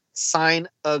 Sign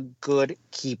a good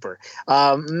keeper.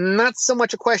 Not so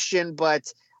much a question,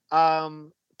 but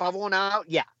Pavon out?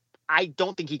 Yeah, I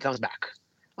don't think he comes back.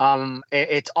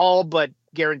 It's all but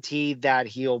guaranteed that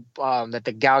that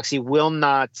the Galaxy will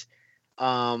not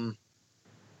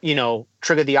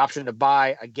trigger the option to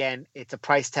buy. Again, it's a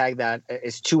price tag that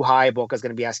is too high. Boca's going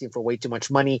to be asking for way too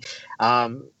much money.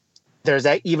 There's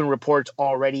even reports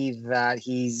already that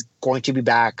he's going to be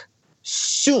back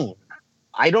soon.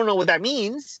 I don't know what that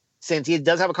means, since he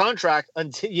does have a contract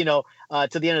until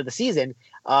to the end of the season.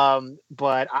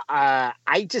 But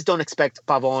I just don't expect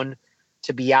Pavon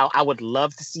to be out. I would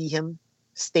love to see him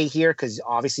stay here, because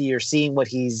obviously you're seeing what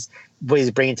he's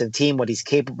bringing to the team, what he's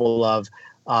capable of.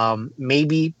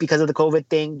 Maybe because of the COVID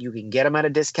thing, you can get him at a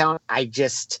discount. I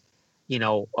just,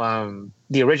 the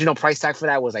original price tag for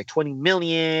that was like 20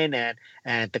 million,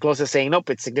 and the closest saying, nope,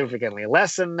 it's significantly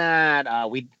less than that.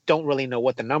 We don't really know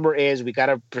what the number is. We got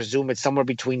to presume it's somewhere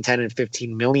between 10 and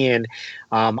 15 million.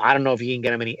 I don't know if you can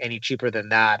get him any cheaper than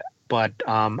that. But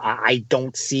I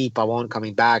don't see Pavon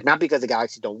coming back. Not because the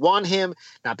Galaxy don't want him,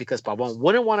 not because Pavon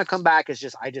wouldn't want to come back. It's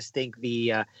just, I just think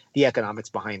the economics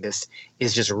behind this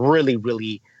is just really,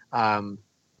 really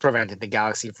preventing the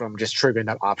Galaxy from just triggering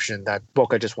that option that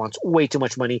Boca just wants way too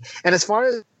much money. And as far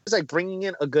as like bringing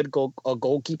in a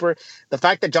goalkeeper, the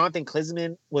fact that Jonathan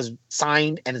Klinsmann was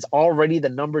signed and is already the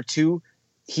number 2,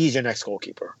 he's your next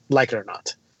goalkeeper, like it or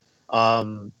not.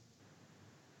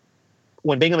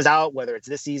 When Bingham is out, whether it's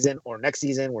this season or next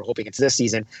season, we're hoping it's this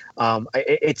season.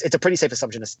 It's a pretty safe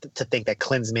assumption to think that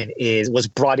Klinsmann was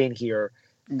brought in here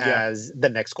as the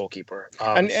next goalkeeper.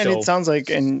 And it sounds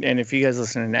like, and if you guys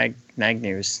listen to Nag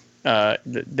News,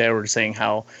 they were saying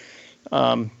how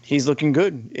he's looking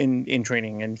good in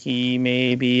training, and he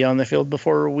may be on the field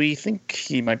before we think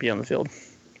he might be on the field.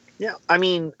 Yeah, I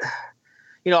mean,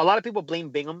 a lot of people blame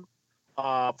Bingham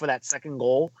for that second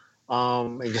goal.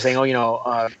 And you're saying,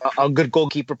 a good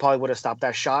goalkeeper probably would have stopped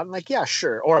that shot. I'm like, yeah,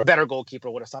 sure. Or a better goalkeeper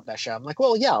would have stopped that shot. I'm like,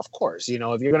 well, yeah, of course. If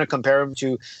you're going to compare him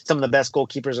to some of the best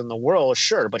goalkeepers in the world,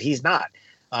 sure, but he's not.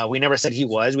 We never said he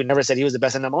was. We never said he was the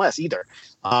best in MLS either.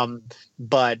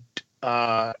 But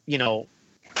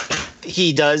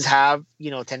he does have,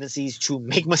 tendencies to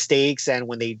make mistakes. And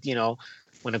when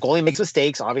when a goalie makes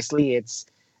mistakes, obviously it's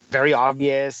very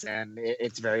obvious and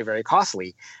it's very, very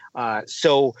costly.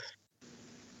 So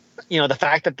the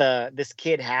fact that this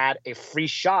kid had a free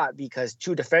shot because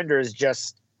 2 defenders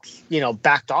just,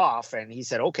 backed off, and he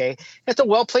said, okay, it's a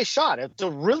well-placed shot. It's a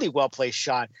really well-placed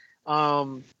shot.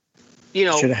 Should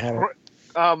have had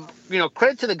it.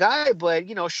 Credit to the guy, but,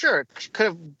 sure. Could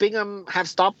have Bingham have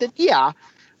stopped it? Yeah.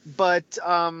 But,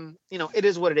 it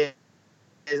is what it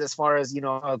is. As far as,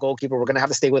 a goalkeeper, we're going to have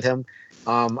to stay with him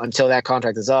until that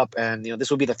contract is up. And,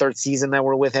 this will be the 3rd season that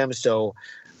we're with him. So,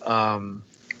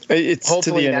 it's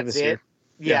hopefully to the end that's of this it. year.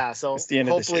 Yeah, so it's the end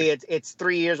of this hopefully year. it's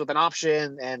 3 years with an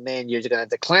option, and then you're going to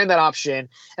decline that option.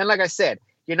 And like I said,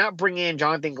 you're not bringing in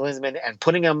Jonathan Klinsmann and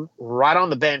putting him right on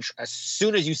the bench as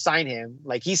soon as you sign him.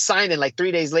 Like, he signed in like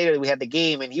 3 days later, we had the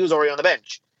game, and he was already on the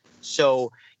bench.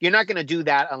 So you're not going to do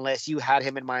that unless you had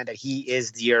him in mind that he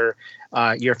is your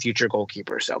future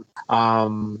goalkeeper. So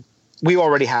we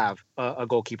already have a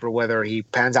goalkeeper. Whether he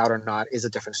pans out or not is a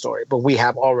different story. But we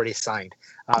have already signed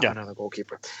another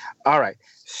goalkeeper. All right.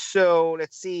 So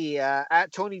let's see.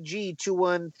 At Tony G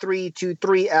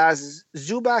 21323 as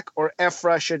Zubac or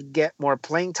Efra should get more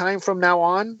playing time from now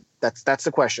on. That's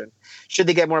the question. Should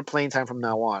they get more playing time from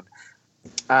now on?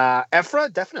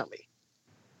 Efra, definitely.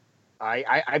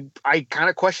 I kind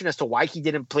of question as to why he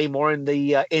didn't play more in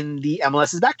the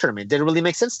MLS's back tournament. Didn't really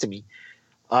make sense to me.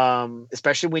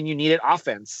 Especially when you needed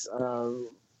offense.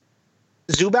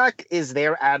 Zubac is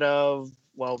there out of,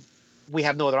 we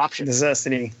have no other option.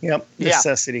 Necessity. Yep.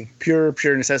 Necessity. Yeah.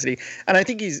 Pure necessity. And I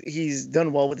think he's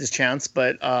done well with his chance,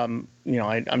 but I'm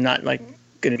not like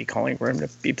going to be calling for him to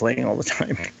be playing all the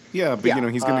time. Yeah, but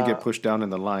he's going to get pushed down in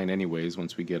the line anyways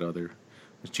once we get other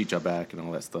Chicha back and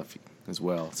all that stuff as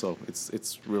well. So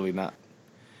it's really not.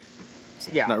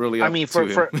 Not really. Up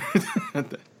to him.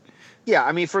 Yeah,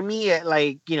 I mean, for me,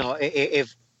 like,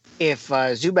 if if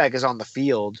Zubak is on the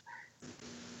field,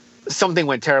 something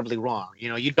went terribly wrong. You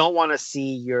know, you don't want to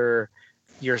see your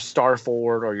star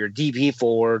forward or your DP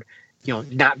forward, you know,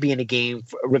 not be in a game,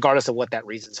 regardless of what that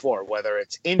reason's for. Whether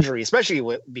it's injury,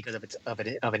 especially because of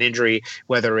an injury,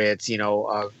 whether it's, you know,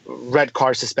 a red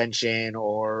card suspension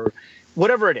or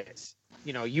whatever it is.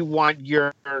 You know, you want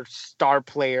your star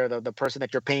player, the person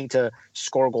that you're paying to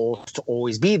score goals, to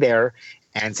always be there.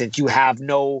 And since you have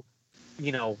no,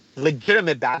 you know,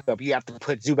 legitimate backup, you have to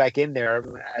put Zubak in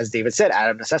there, as David said, out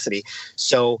of necessity.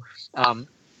 So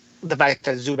the fact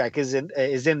that Zubak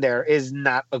is in there is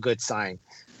not a good sign.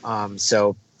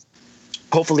 So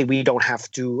hopefully we don't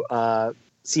have to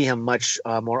see him much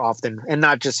more often, and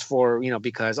not just for, you know,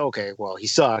 because, okay, well, he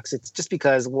sucks. It's just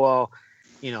because, well,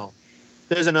 you know,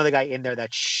 there's another guy in there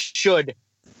that should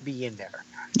be in there.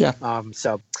 Yeah.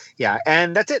 So, yeah.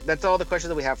 And that's it. That's all the questions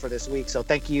that we have for this week. So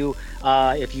thank you.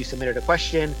 If you submitted a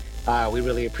question, we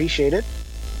really appreciate it.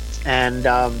 And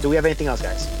do we have anything else,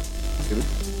 guys?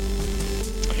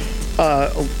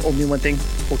 Only one thing.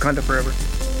 Wakanda forever.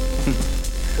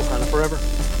 Wakanda forever.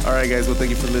 All right, guys. Well, thank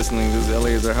you for listening. This is LA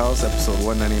is Our House, episode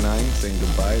 199. Saying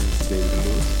goodbye. This is David and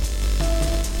Lewis.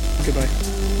 Goodbye.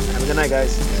 Have a good night,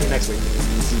 guys. See you next week.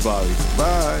 This is Bobby.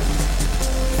 Bye.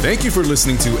 Thank you for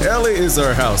listening to LA is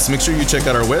Our House. Make sure you check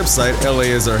out our website,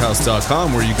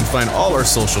 laisourhouse.com, where you can find all our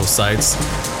social sites.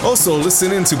 Also,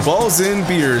 listen in to Balls in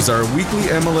Beers, our weekly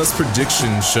MLS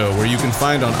prediction show, where you can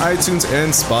find on iTunes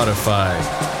and Spotify.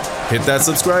 Hit that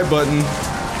subscribe button.